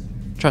surprise.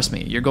 Trust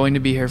me, you're going to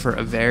be here for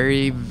a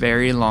very,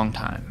 very long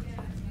time.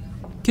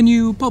 Can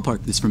you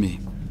ballpark this for me?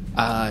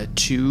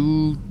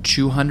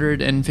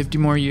 250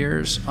 more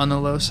years on the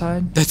low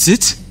side? That's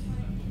it?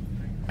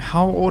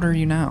 How old are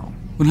you now?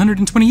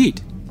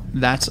 128.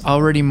 That's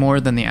already more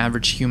than the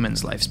average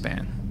human's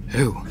lifespan.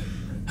 Oh,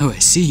 I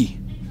see.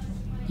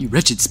 You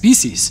wretched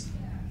species.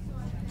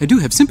 I do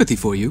have sympathy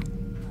for you.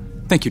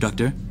 Thank you,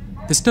 Doctor.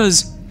 This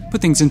does put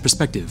things in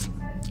perspective.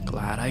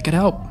 Glad I could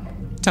help.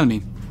 Tell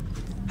me,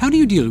 how do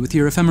you deal with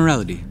your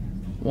ephemerality?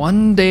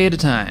 One day at a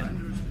time.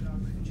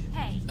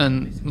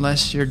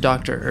 Unless you're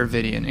Dr.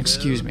 Ervidian,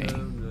 excuse me.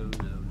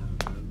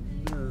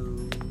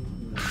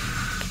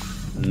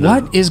 No.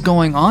 What is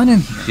going on in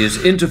here? She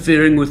is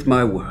interfering with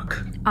my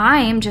work. I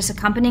am just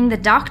accompanying the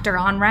doctor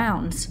on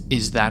rounds.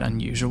 Is that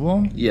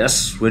unusual?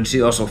 Yes, when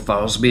she also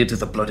follows me into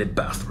the bloody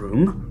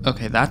bathroom.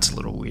 Okay, that's a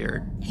little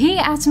weird. He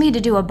asked me to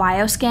do a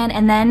bioscan,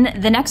 and then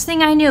the next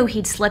thing I knew,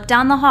 he'd slipped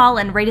down the hall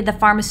and raided the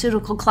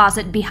pharmaceutical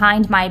closet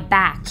behind my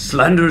back.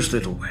 Slanderous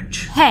little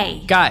wench.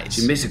 Hey! Guys!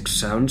 She makes it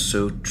sound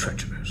so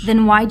treacherous.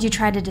 Then why'd you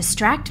try to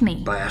distract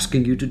me? By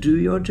asking you to do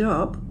your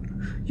job.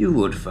 You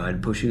would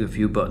find pushing a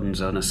few buttons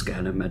on a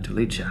scanner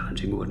mentally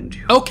challenging, wouldn't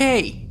you?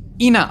 Okay!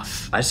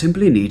 Enough! I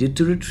simply needed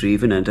to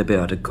retrieve an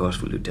antibiotic course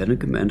for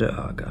Lieutenant Commander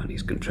Argon.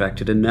 He's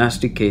contracted a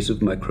nasty case of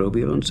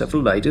microbial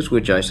encephalitis,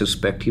 which I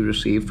suspect he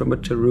received from a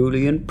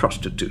Terulian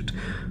prostitute.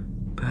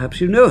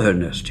 Perhaps you know her,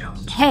 Nurse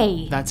Jones.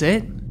 Hey! That's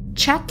it?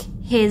 Check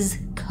his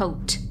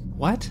coat.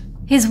 What?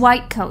 His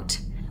white coat.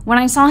 When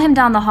I saw him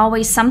down the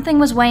hallway, something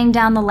was weighing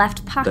down the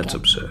left pocket. That's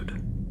absurd.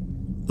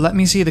 Let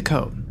me see the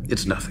coat.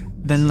 It's nothing.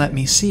 Then let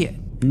me see it.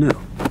 No.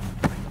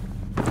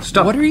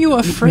 Stop. What are you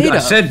afraid of? I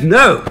said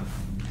no!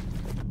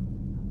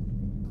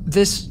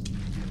 This...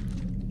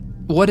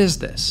 What is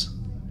this?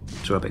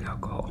 It's rubbing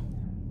alcohol.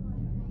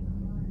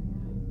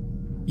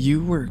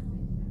 You were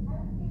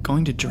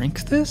going to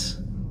drink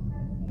this?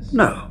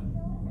 No,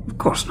 of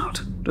course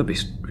not. Don't be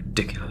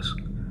ridiculous.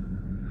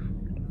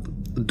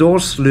 The door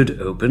slid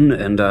open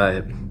and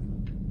I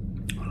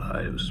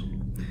was...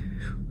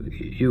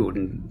 You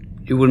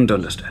wouldn't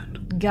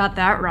understand. Got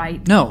that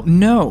right.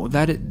 No,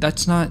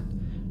 that's not...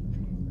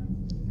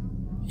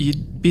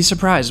 You'd be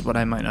surprised what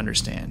I might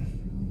understand.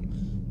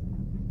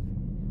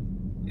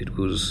 It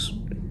was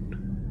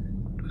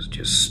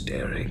just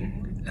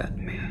staring at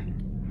me,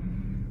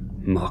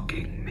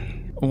 mocking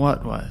me.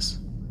 What was?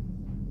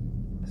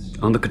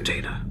 On the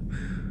container,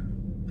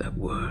 that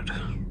word,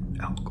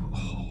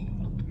 alcohol.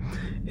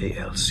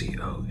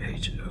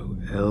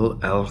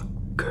 ALCOHOL,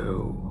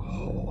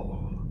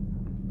 alcohol.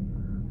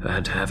 I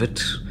had to have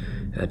it,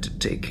 had to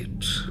take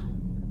it.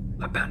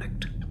 I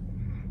panicked.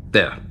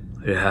 There,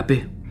 are you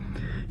happy?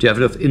 Do you have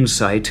enough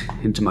insight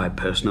into my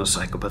personal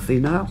psychopathy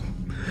now?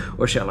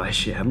 Or shall I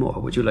share more?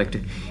 Would you like to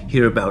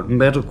hear about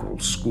medical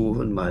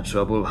school and my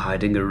trouble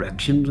hiding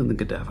erections in the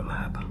cadaver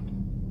lab?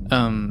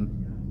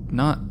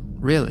 Not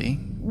really.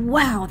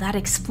 Wow, that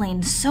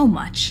explains so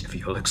much. If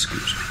you'll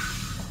excuse me.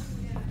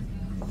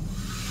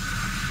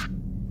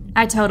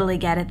 I totally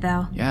get it,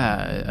 though.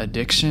 Yeah,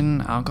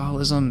 addiction,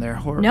 alcoholism, they're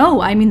horrible.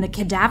 No, I mean the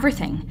cadaver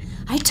thing.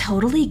 I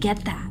totally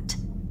get that.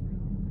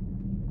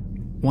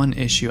 One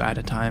issue at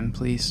a time,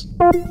 please.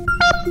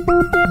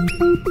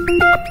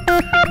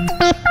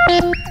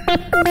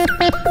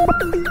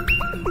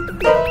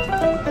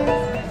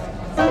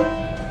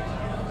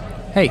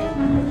 Hey.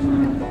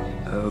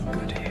 Oh,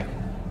 goody.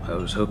 I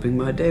was hoping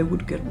my day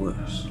would get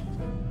worse.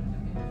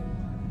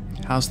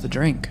 How's the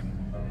drink?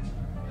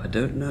 I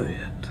don't know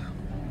yet.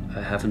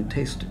 I haven't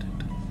tasted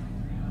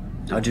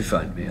it. How'd you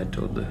find me? I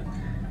told the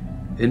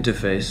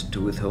interface to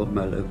withhold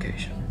my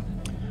location.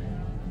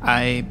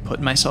 I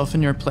put myself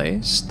in your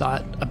place,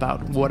 thought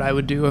about what I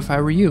would do if I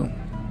were you.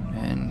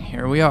 And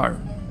here we are.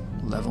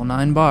 Level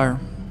 9 bar.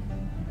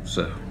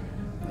 So,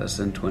 less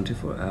than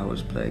 24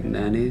 hours playing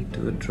nanny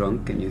to a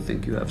drunk and you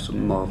think you have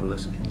some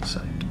marvelous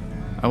insight.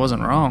 I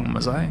wasn't wrong,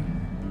 was I?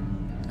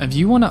 If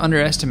you want to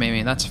underestimate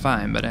me, that's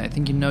fine, but I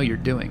think you know you're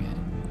doing it.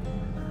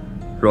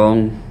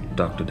 Wrong,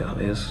 Dr.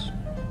 Dalius.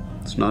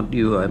 It's not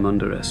you I'm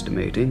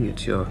underestimating,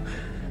 it's your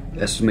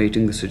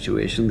estimating the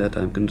situation that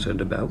I'm concerned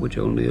about, which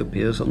only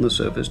appears on the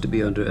surface to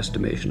be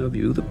underestimation of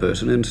you, the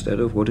person, instead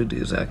of what it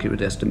is,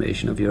 accurate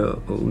estimation of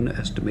your own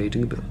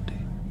estimating ability.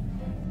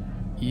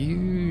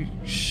 You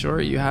sure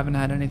you haven't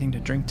had anything to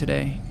drink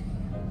today?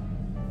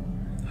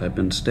 I've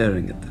been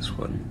staring at this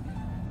one,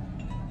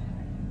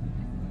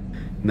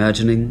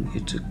 imagining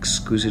its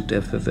exquisite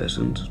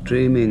effervescence,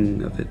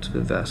 dreaming of its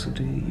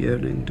vivacity,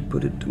 yearning to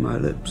put it to my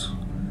lips,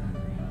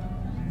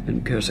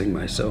 and cursing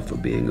myself for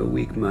being a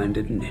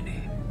weak-minded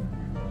ninny.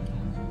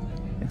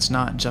 It's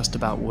not just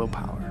about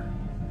willpower.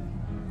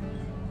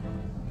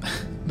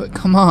 But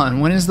come on,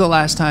 when is the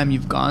last time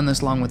you've gone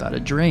this long without a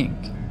drink?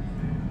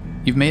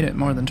 You've made it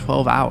more than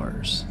 12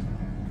 hours.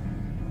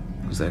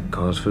 Is that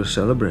cause for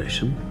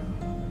celebration?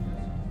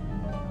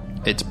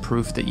 It's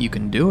proof that you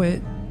can do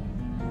it.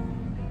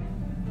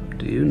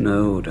 Do you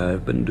know what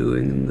I've been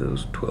doing in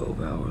those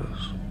 12 hours?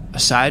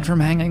 Aside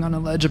from hanging on a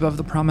ledge above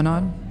the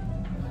promenade?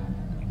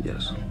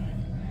 Yes.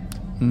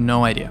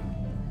 No idea.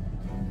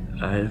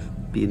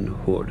 I've been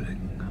hoarding.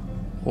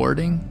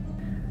 Hoarding?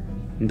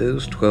 In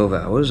those 12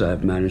 hours,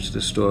 I've managed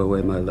to store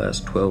away my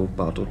last 12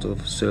 bottles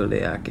of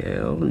Surliac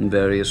ale in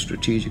various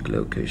strategic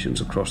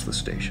locations across the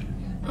station.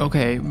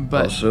 Okay,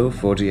 but... Also,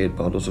 48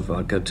 bottles of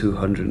vodka,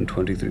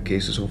 223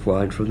 cases of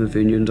wine from the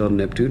vineyards on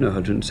Neptune,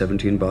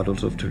 117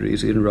 bottles of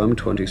Teresian rum,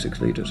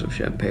 26 liters of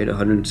champagne,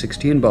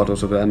 116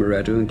 bottles of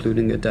amaretto,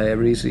 including a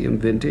Diaresium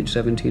vintage,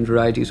 17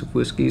 varieties of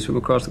whiskeys from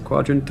across the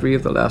quadrant, 3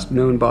 of the last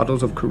known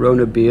bottles of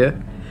Corona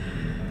beer,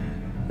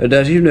 and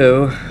as you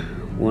know,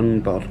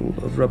 1 bottle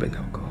of rubbing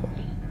alcohol.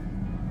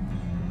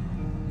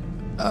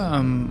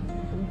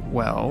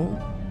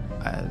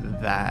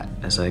 That...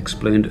 As I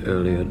explained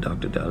earlier,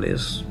 Dr.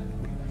 Dalius,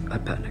 I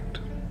panicked.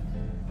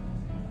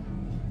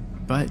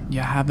 But you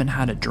haven't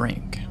had a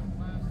drink.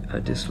 I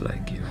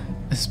dislike you.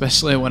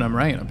 Especially when I'm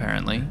right,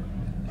 apparently.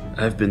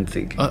 I've been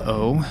thinking...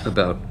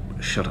 about...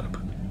 Shut up.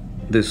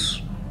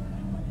 This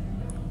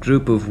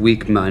group of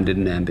weak-minded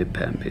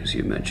namby-pambies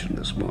you mentioned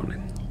this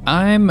morning.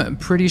 I'm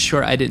pretty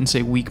sure I didn't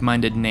say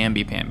weak-minded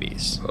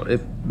namby-pambies. Well,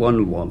 if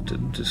one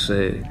wanted to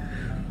say...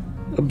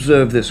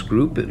 observe this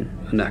group in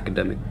an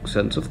academic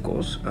sense, of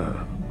course,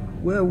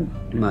 where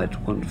might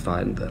one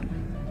find them?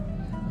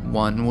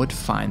 One would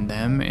find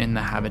them in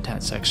the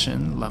Habitat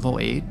section, Level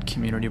 8,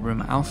 Community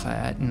Room Alpha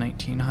at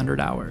 1900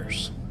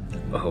 hours.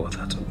 Oh,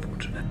 that's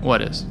unfortunate.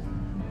 What is?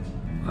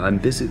 I'm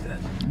busy then.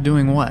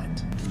 Doing what?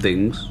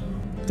 Things.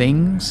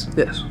 Things?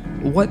 Yes.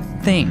 What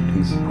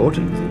things?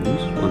 Important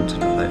things.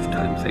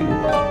 Once-in-a-lifetime thing.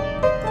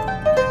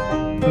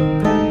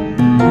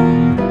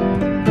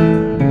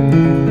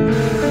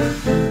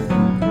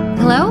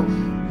 Hello?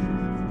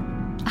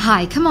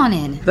 Hi, come on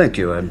in. Thank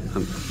you. I'm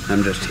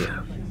just here.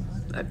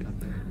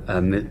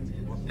 I'm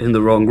in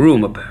the wrong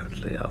room,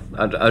 apparently.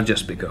 I'll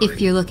just be going.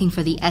 If you're looking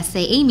for the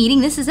SAA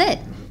meeting, this is it.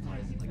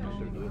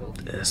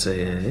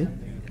 SAA?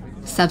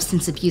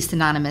 Substance Abuse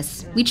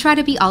Anonymous. We try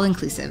to be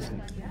all-inclusive.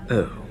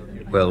 Oh,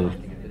 well,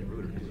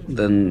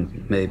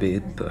 then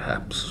maybe,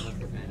 perhaps,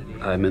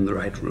 I'm in the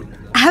right room.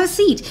 Have a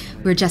seat.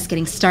 We're just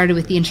getting started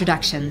with the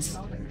introductions.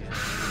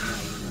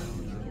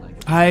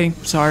 Hi,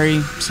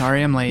 sorry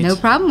I'm late. No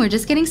problem, we're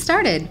just getting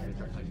started.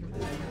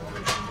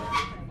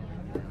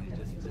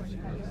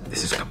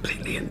 This is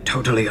completely and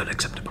totally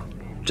unacceptable.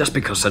 Just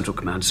because Central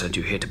Command sent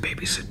you here to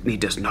babysit me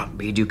does not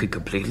mean you can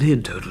completely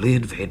and totally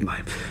invade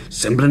my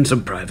semblance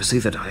of privacy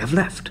that I have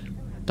left.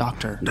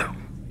 Doctor. No.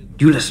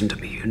 You listen to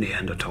me, you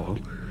Neanderthal.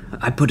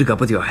 I'm putting up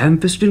with your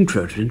ham-fisted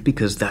encroachment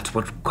because that's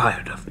what's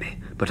required of me.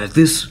 But at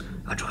this,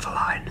 I draw the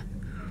line.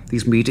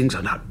 These meetings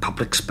are not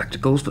public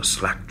spectacles for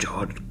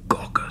slack-jawed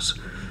gawkers.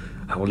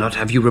 I will not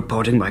have you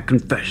reporting my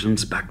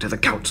confessions back to the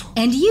council.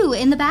 And you,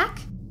 in the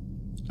back?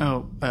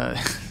 Oh,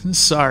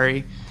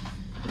 sorry.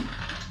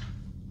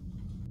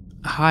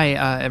 Hi,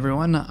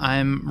 everyone.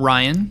 I'm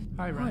Ryan.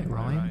 Hi,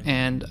 Ryan.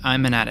 And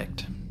I'm an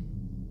addict.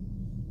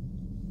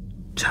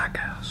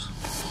 Jackass.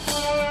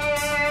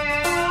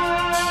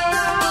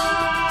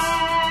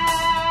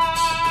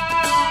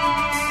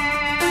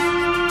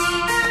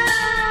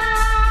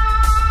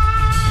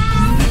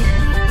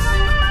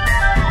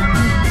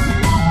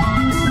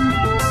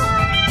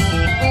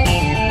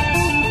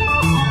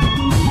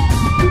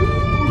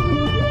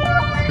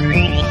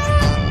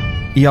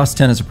 EOS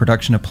 10 is a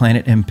production of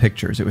Planet M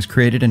Pictures. It was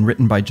created and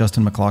written by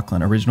Justin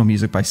McLaughlin. Original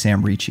music by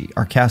Sam Ricci.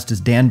 Our cast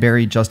is Dan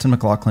Barry, Justin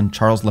McLaughlin,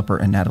 Charles Lipper,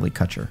 and Natalie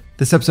Kutcher.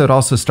 This episode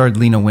also starred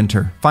Lena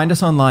Winter. Find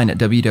us online at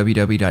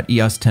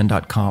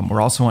www.eos10.com.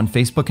 We're also on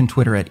Facebook and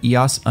Twitter at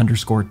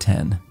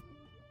EOS_10.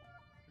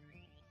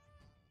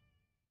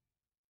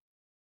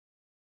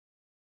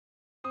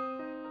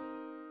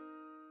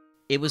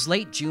 It was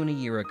late June a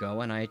year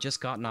ago, and I had just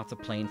gotten off the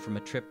plane from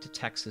a trip to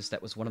Texas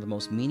that was one of the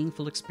most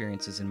meaningful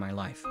experiences in my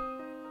life.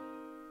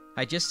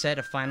 I just said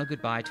a final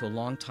goodbye to a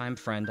longtime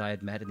friend I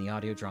had met in the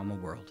audio drama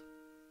world,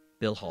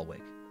 Bill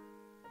Hallwig.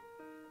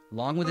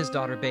 Along with his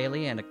daughter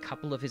Bailey and a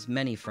couple of his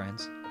many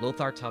friends,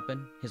 Lothar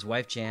Tuppen, his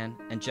wife Jan,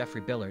 and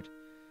Jeffrey Billard,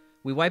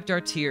 We wiped our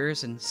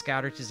tears and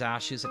scattered his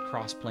ashes at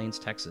Cross Plains,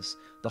 Texas,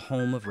 the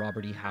home of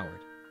Robert E.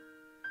 Howard.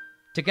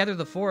 Together,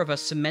 the four of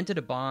us cemented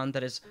a bond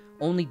that has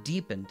only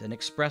deepened and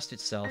expressed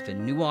itself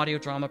in new audio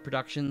drama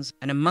productions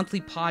and a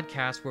monthly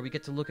podcast where we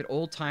get to look at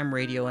old-time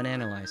radio and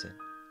analyze it.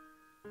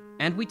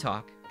 And we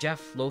talk,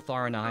 Jeff,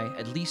 Lothar, and I,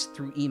 at least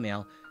through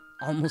email,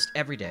 almost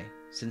every day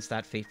since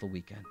that fateful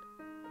weekend.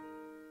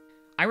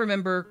 I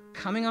remember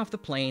coming off the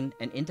plane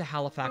and into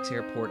Halifax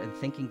Airport and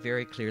thinking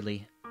very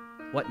clearly,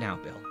 what now,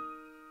 Bill?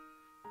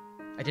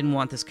 I didn't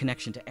want this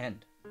connection to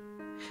end.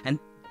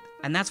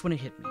 And that's when it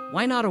hit me.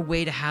 Why not a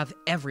way to have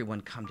everyone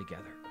come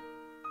together?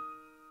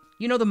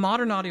 You know, the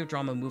modern audio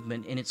drama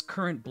movement in its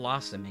current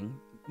blossoming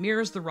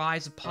mirrors the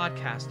rise of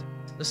podcasting.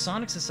 The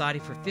Sonic Society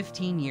for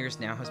 15 years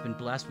now has been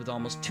blessed with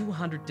almost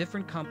 200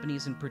 different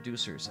companies and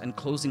producers and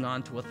closing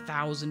on to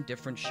 1,000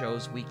 different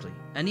shows weekly,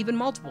 and even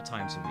multiple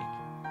times a week.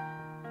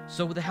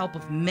 So with the help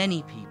of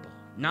many people,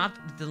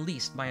 not the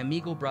least my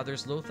amigo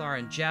brothers Lothar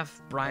and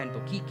Jeff, Brian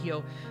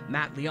Bokikio,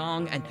 Matt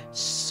Leong, and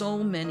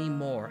so many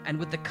more, and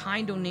with the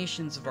kind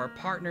donations of our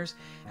partners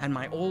and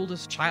my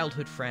oldest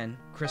childhood friend,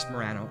 Chris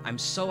Morano, I'm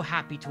so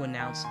happy to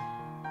announce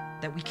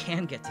that we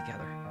can get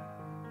together.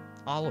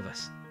 All of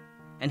us.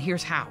 And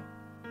here's how.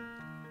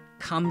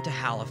 Come to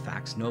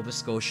Halifax, Nova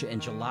Scotia in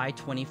July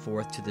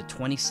 24th to the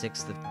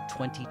 26th of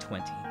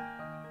 2020,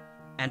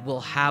 and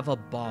we'll have a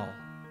ball.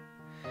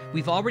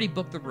 We've already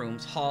booked the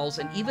rooms, halls,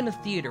 and even a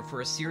theater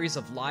for a series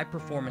of live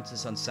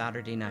performances on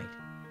Saturday night.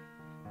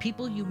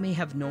 People you may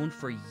have known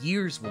for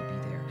years will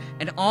be there,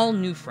 and all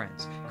new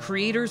friends,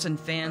 creators and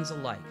fans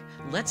alike.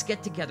 Let's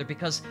get together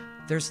because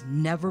there's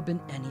never been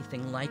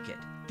anything like it.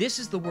 This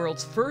is the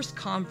world's first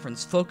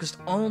conference focused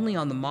only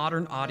on the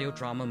modern audio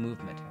drama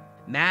movement.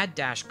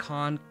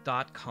 mad-con.com.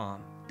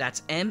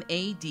 That's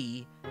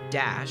mad-con.com.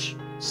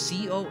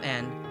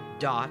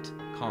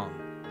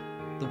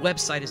 The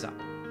website is up,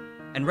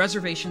 and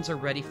reservations are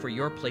ready for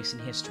your place in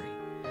history.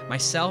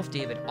 Myself,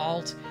 David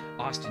Alt,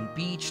 Austin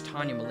Beach,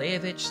 Tanya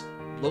Malevich,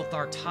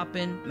 Lothar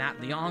Tuppen, Matt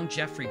Leong,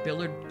 Jeffrey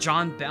Billard,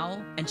 John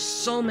Bell, and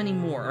so many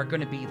more are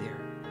going to be there.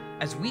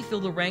 As we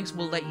fill the ranks,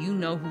 we'll let you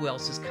know who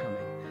else is coming.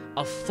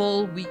 A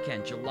full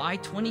weekend, July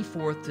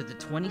 24th to the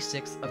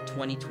 26th of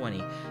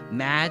 2020.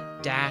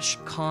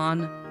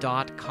 mad-con.com.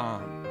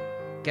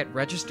 Get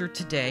registered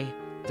today.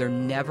 There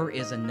never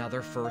is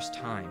another first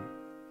time.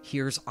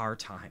 Here's our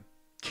time.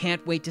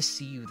 Can't wait to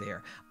see you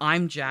there.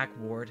 I'm Jack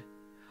Ward.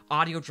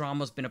 Audio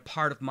drama's been a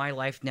part of my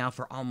life now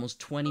for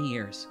almost 20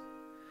 years.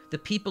 The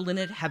people in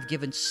it have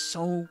given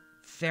so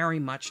very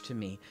much to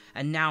me,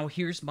 and now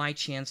here's my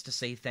chance to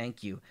say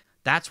thank you.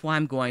 That's why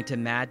I'm going to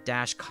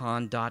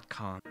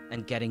mad-con.com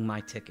and getting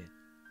my ticket.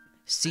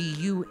 See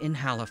you in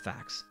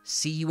Halifax.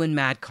 See you in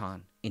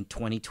MadCon in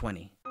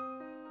 2020.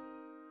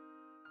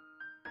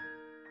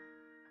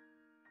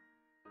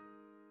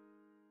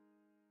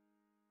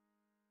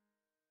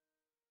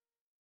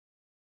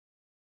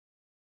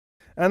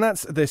 And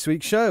that's this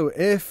week's show.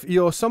 If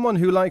you're someone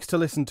who likes to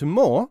listen to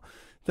more,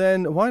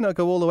 then why not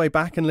go all the way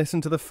back and listen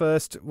to the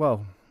first,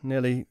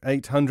 nearly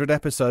 800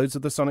 episodes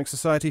of the Sonic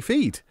Society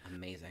feed?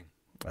 Amazing.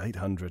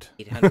 800.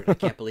 800. I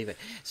can't believe it.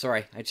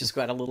 Sorry, I just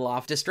got a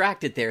little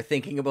distracted there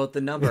thinking about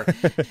the number.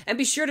 And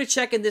be sure to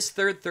check in this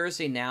third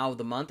Thursday now of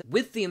the month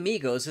with the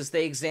Amigos as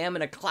they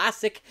examine a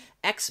classic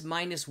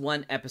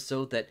X-1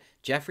 episode that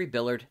Jeffrey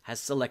Billard has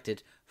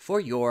selected for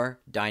your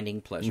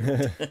dining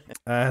pleasure.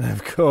 And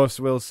of course,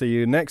 we'll see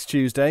you next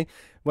Tuesday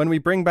when we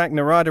bring back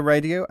Narada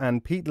Radio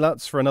and Pete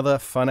Lutz for another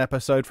fun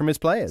episode from his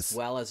players. As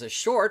well as a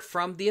short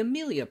from the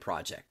Amelia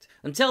Project.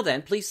 Until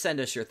then, please send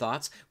us your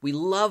thoughts. We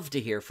love to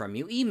hear from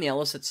you.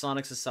 Email us at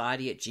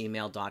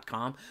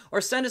sonicsociety@gmail.com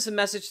or send us a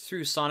message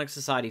through Sonic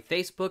Society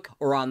Facebook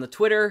or on the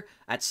Twitter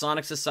at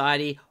Sonic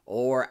Society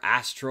or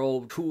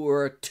Astro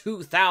Tour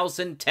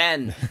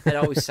 2010. That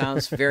always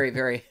sounds very,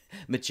 very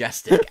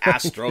majestic.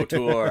 Astro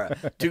Tour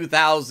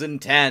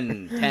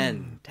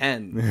 2010.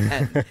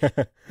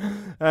 10.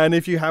 And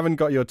if you haven't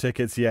got your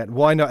tickets yet,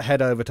 why not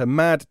head over to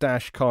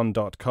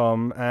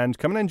mad-con.com and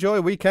come and enjoy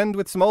a weekend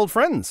with some old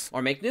friends.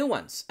 Or make new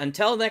ones.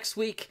 Until next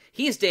week,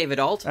 he's David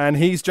Alt. And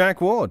he's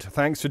Jack Ward.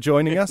 Thanks for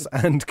joining us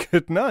and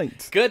good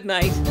night. Good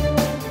night.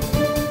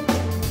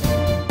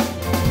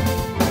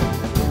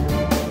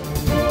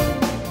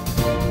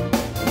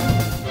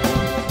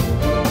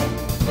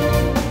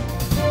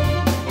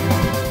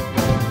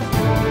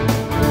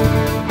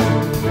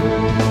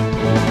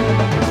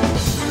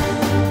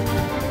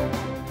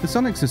 The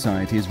Sonic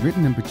Society is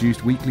written and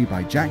produced weekly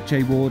by Jack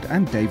J. Ward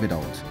and David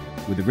Alt,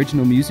 with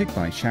original music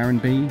by Sharon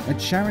B. at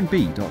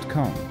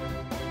sharonb.com.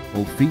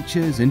 All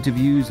features,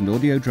 interviews, and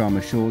audio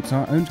drama shorts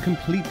are owned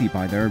completely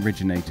by their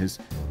originators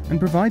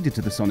and provided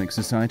to the Sonic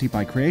Society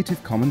by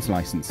Creative Commons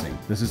licensing.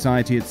 The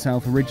Society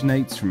itself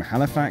originates from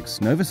Halifax,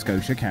 Nova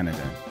Scotia,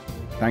 Canada.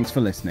 Thanks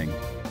for listening.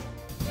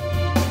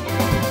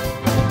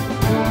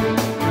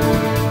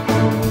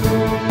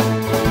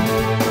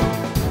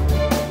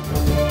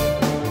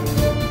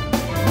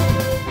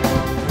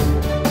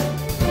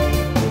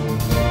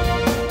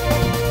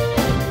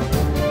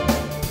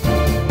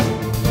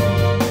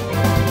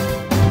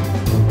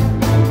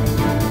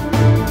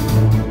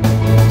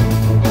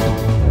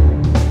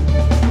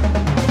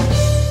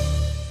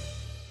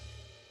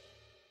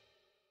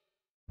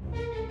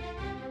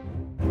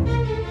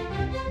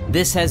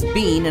 This has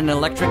been an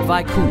Electric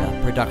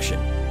Vicuna production.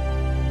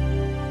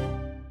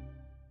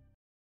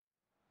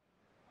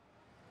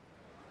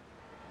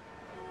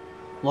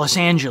 Los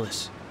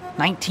Angeles,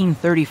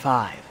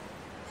 1935.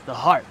 The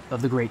heart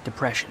of the Great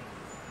Depression,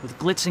 with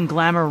glitz and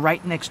glamour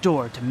right next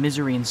door to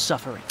misery and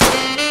suffering.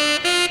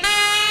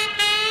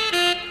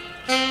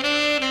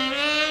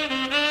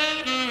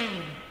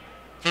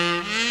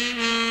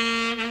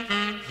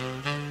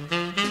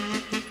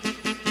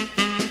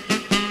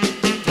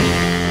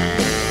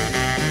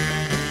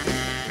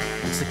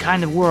 It's the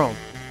kind of world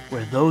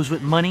where those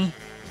with money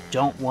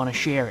don't want to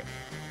share it,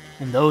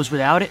 and those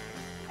without it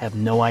have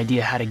no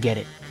idea how to get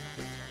it.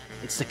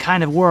 It's the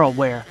kind of world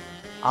where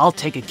I'll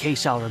take a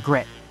case I'll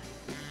regret,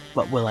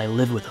 but will I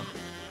live with them?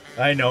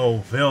 I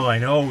know, Phil, I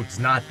know it's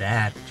not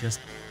that. Just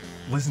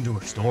listen to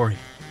her story.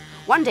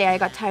 One day I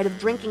got tired of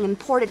drinking and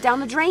poured it down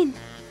the drain.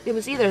 It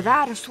was either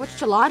that or switch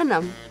to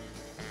laudanum.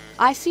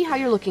 I see how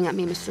you're looking at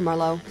me, Mr.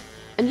 Marlowe.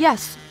 And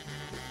yes,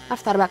 I've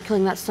thought about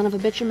killing that son of a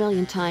bitch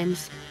 1,000,000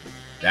 times.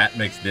 That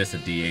makes this a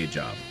DA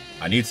job.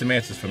 I need some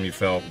answers from you,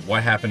 Phil.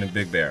 What happened in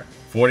Big Bear?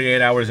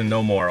 48 hours and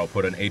no more, I'll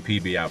put an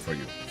APB out for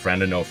you.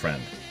 Friend or no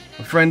friend.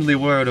 A friendly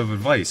word of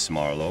advice,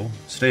 Marlowe.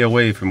 Stay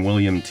away from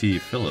William T.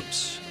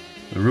 Phillips.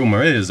 The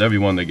rumor is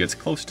everyone that gets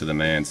close to the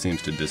man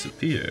seems to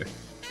disappear.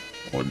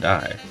 Or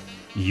die.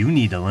 You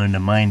need to learn to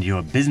mind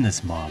your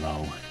business,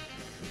 Marlowe.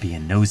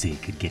 Being nosy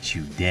could get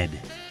you dead.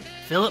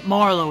 Philip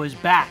Marlowe is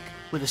back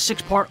with a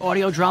 6-part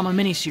audio drama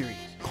miniseries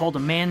called A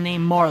Man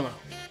Named Marlowe.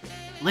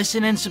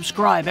 Listen and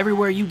subscribe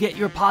everywhere you get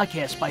your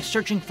podcasts by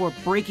searching for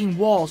Breaking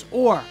Walls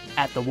or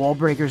at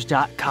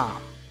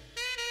thewallbreakers.com.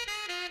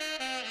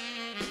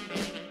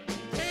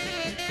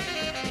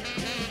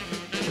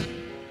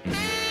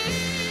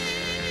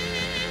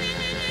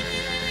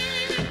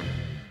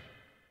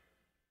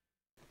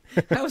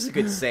 That was a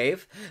good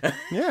save.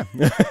 Yeah,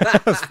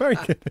 that was very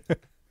good.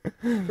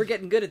 We're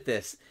getting good at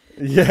this.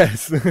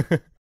 Yes.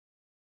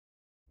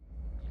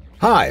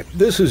 Hi,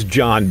 this is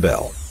John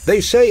Bell. They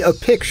say a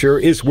picture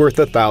is worth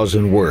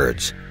 1,000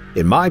 words.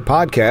 In my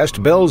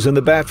podcast, Bells in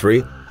the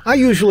Battery, I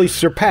usually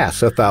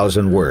surpass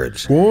 1,000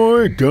 words.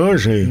 Boy,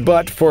 does he.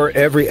 But for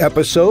every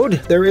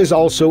episode, there is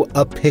also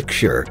a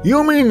picture.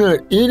 You mean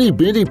that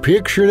itty-bitty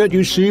picture that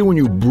you see when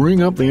you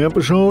bring up the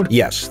episode?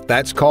 Yes,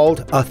 that's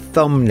called a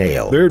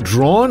thumbnail. They're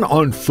drawn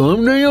on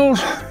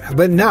thumbnails?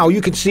 But now you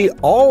can see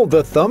all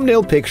the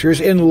thumbnail pictures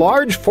in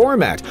large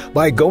format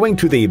by going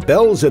to the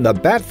Bells in the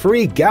Bat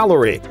Free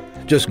gallery.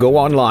 Just go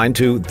online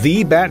to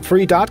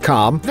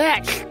thebatfree.com.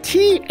 That's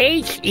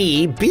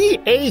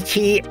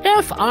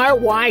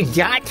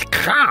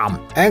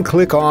TheBatfree.com. And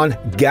click on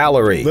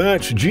Gallery.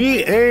 That's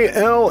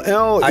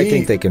Gally. I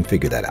think they can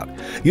figure that out.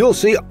 You'll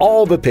see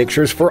all the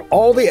pictures for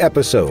all the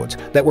episodes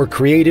that were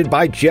created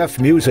by Jeff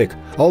Music,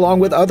 along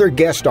with other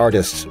guest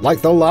artists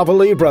like the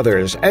Lavalley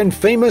Brothers and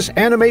famous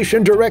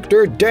animation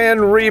director Dan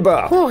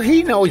Reba. Oh,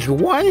 he knows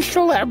one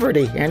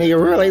celebrity, and he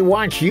really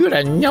wants you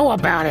to know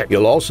about it.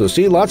 You'll also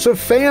see lots of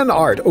fan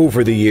art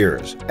over the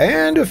years,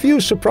 and a few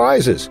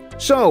surprises.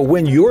 So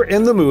when you're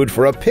in the mood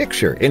for a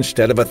picture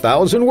instead of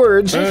 1,000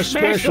 words,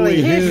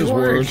 especially his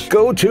words,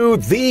 go to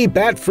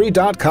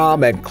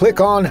thebatfree.com and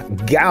click on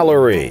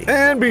Gallery.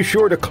 And be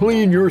sure to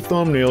clean your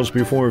thumbnails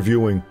before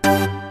viewing.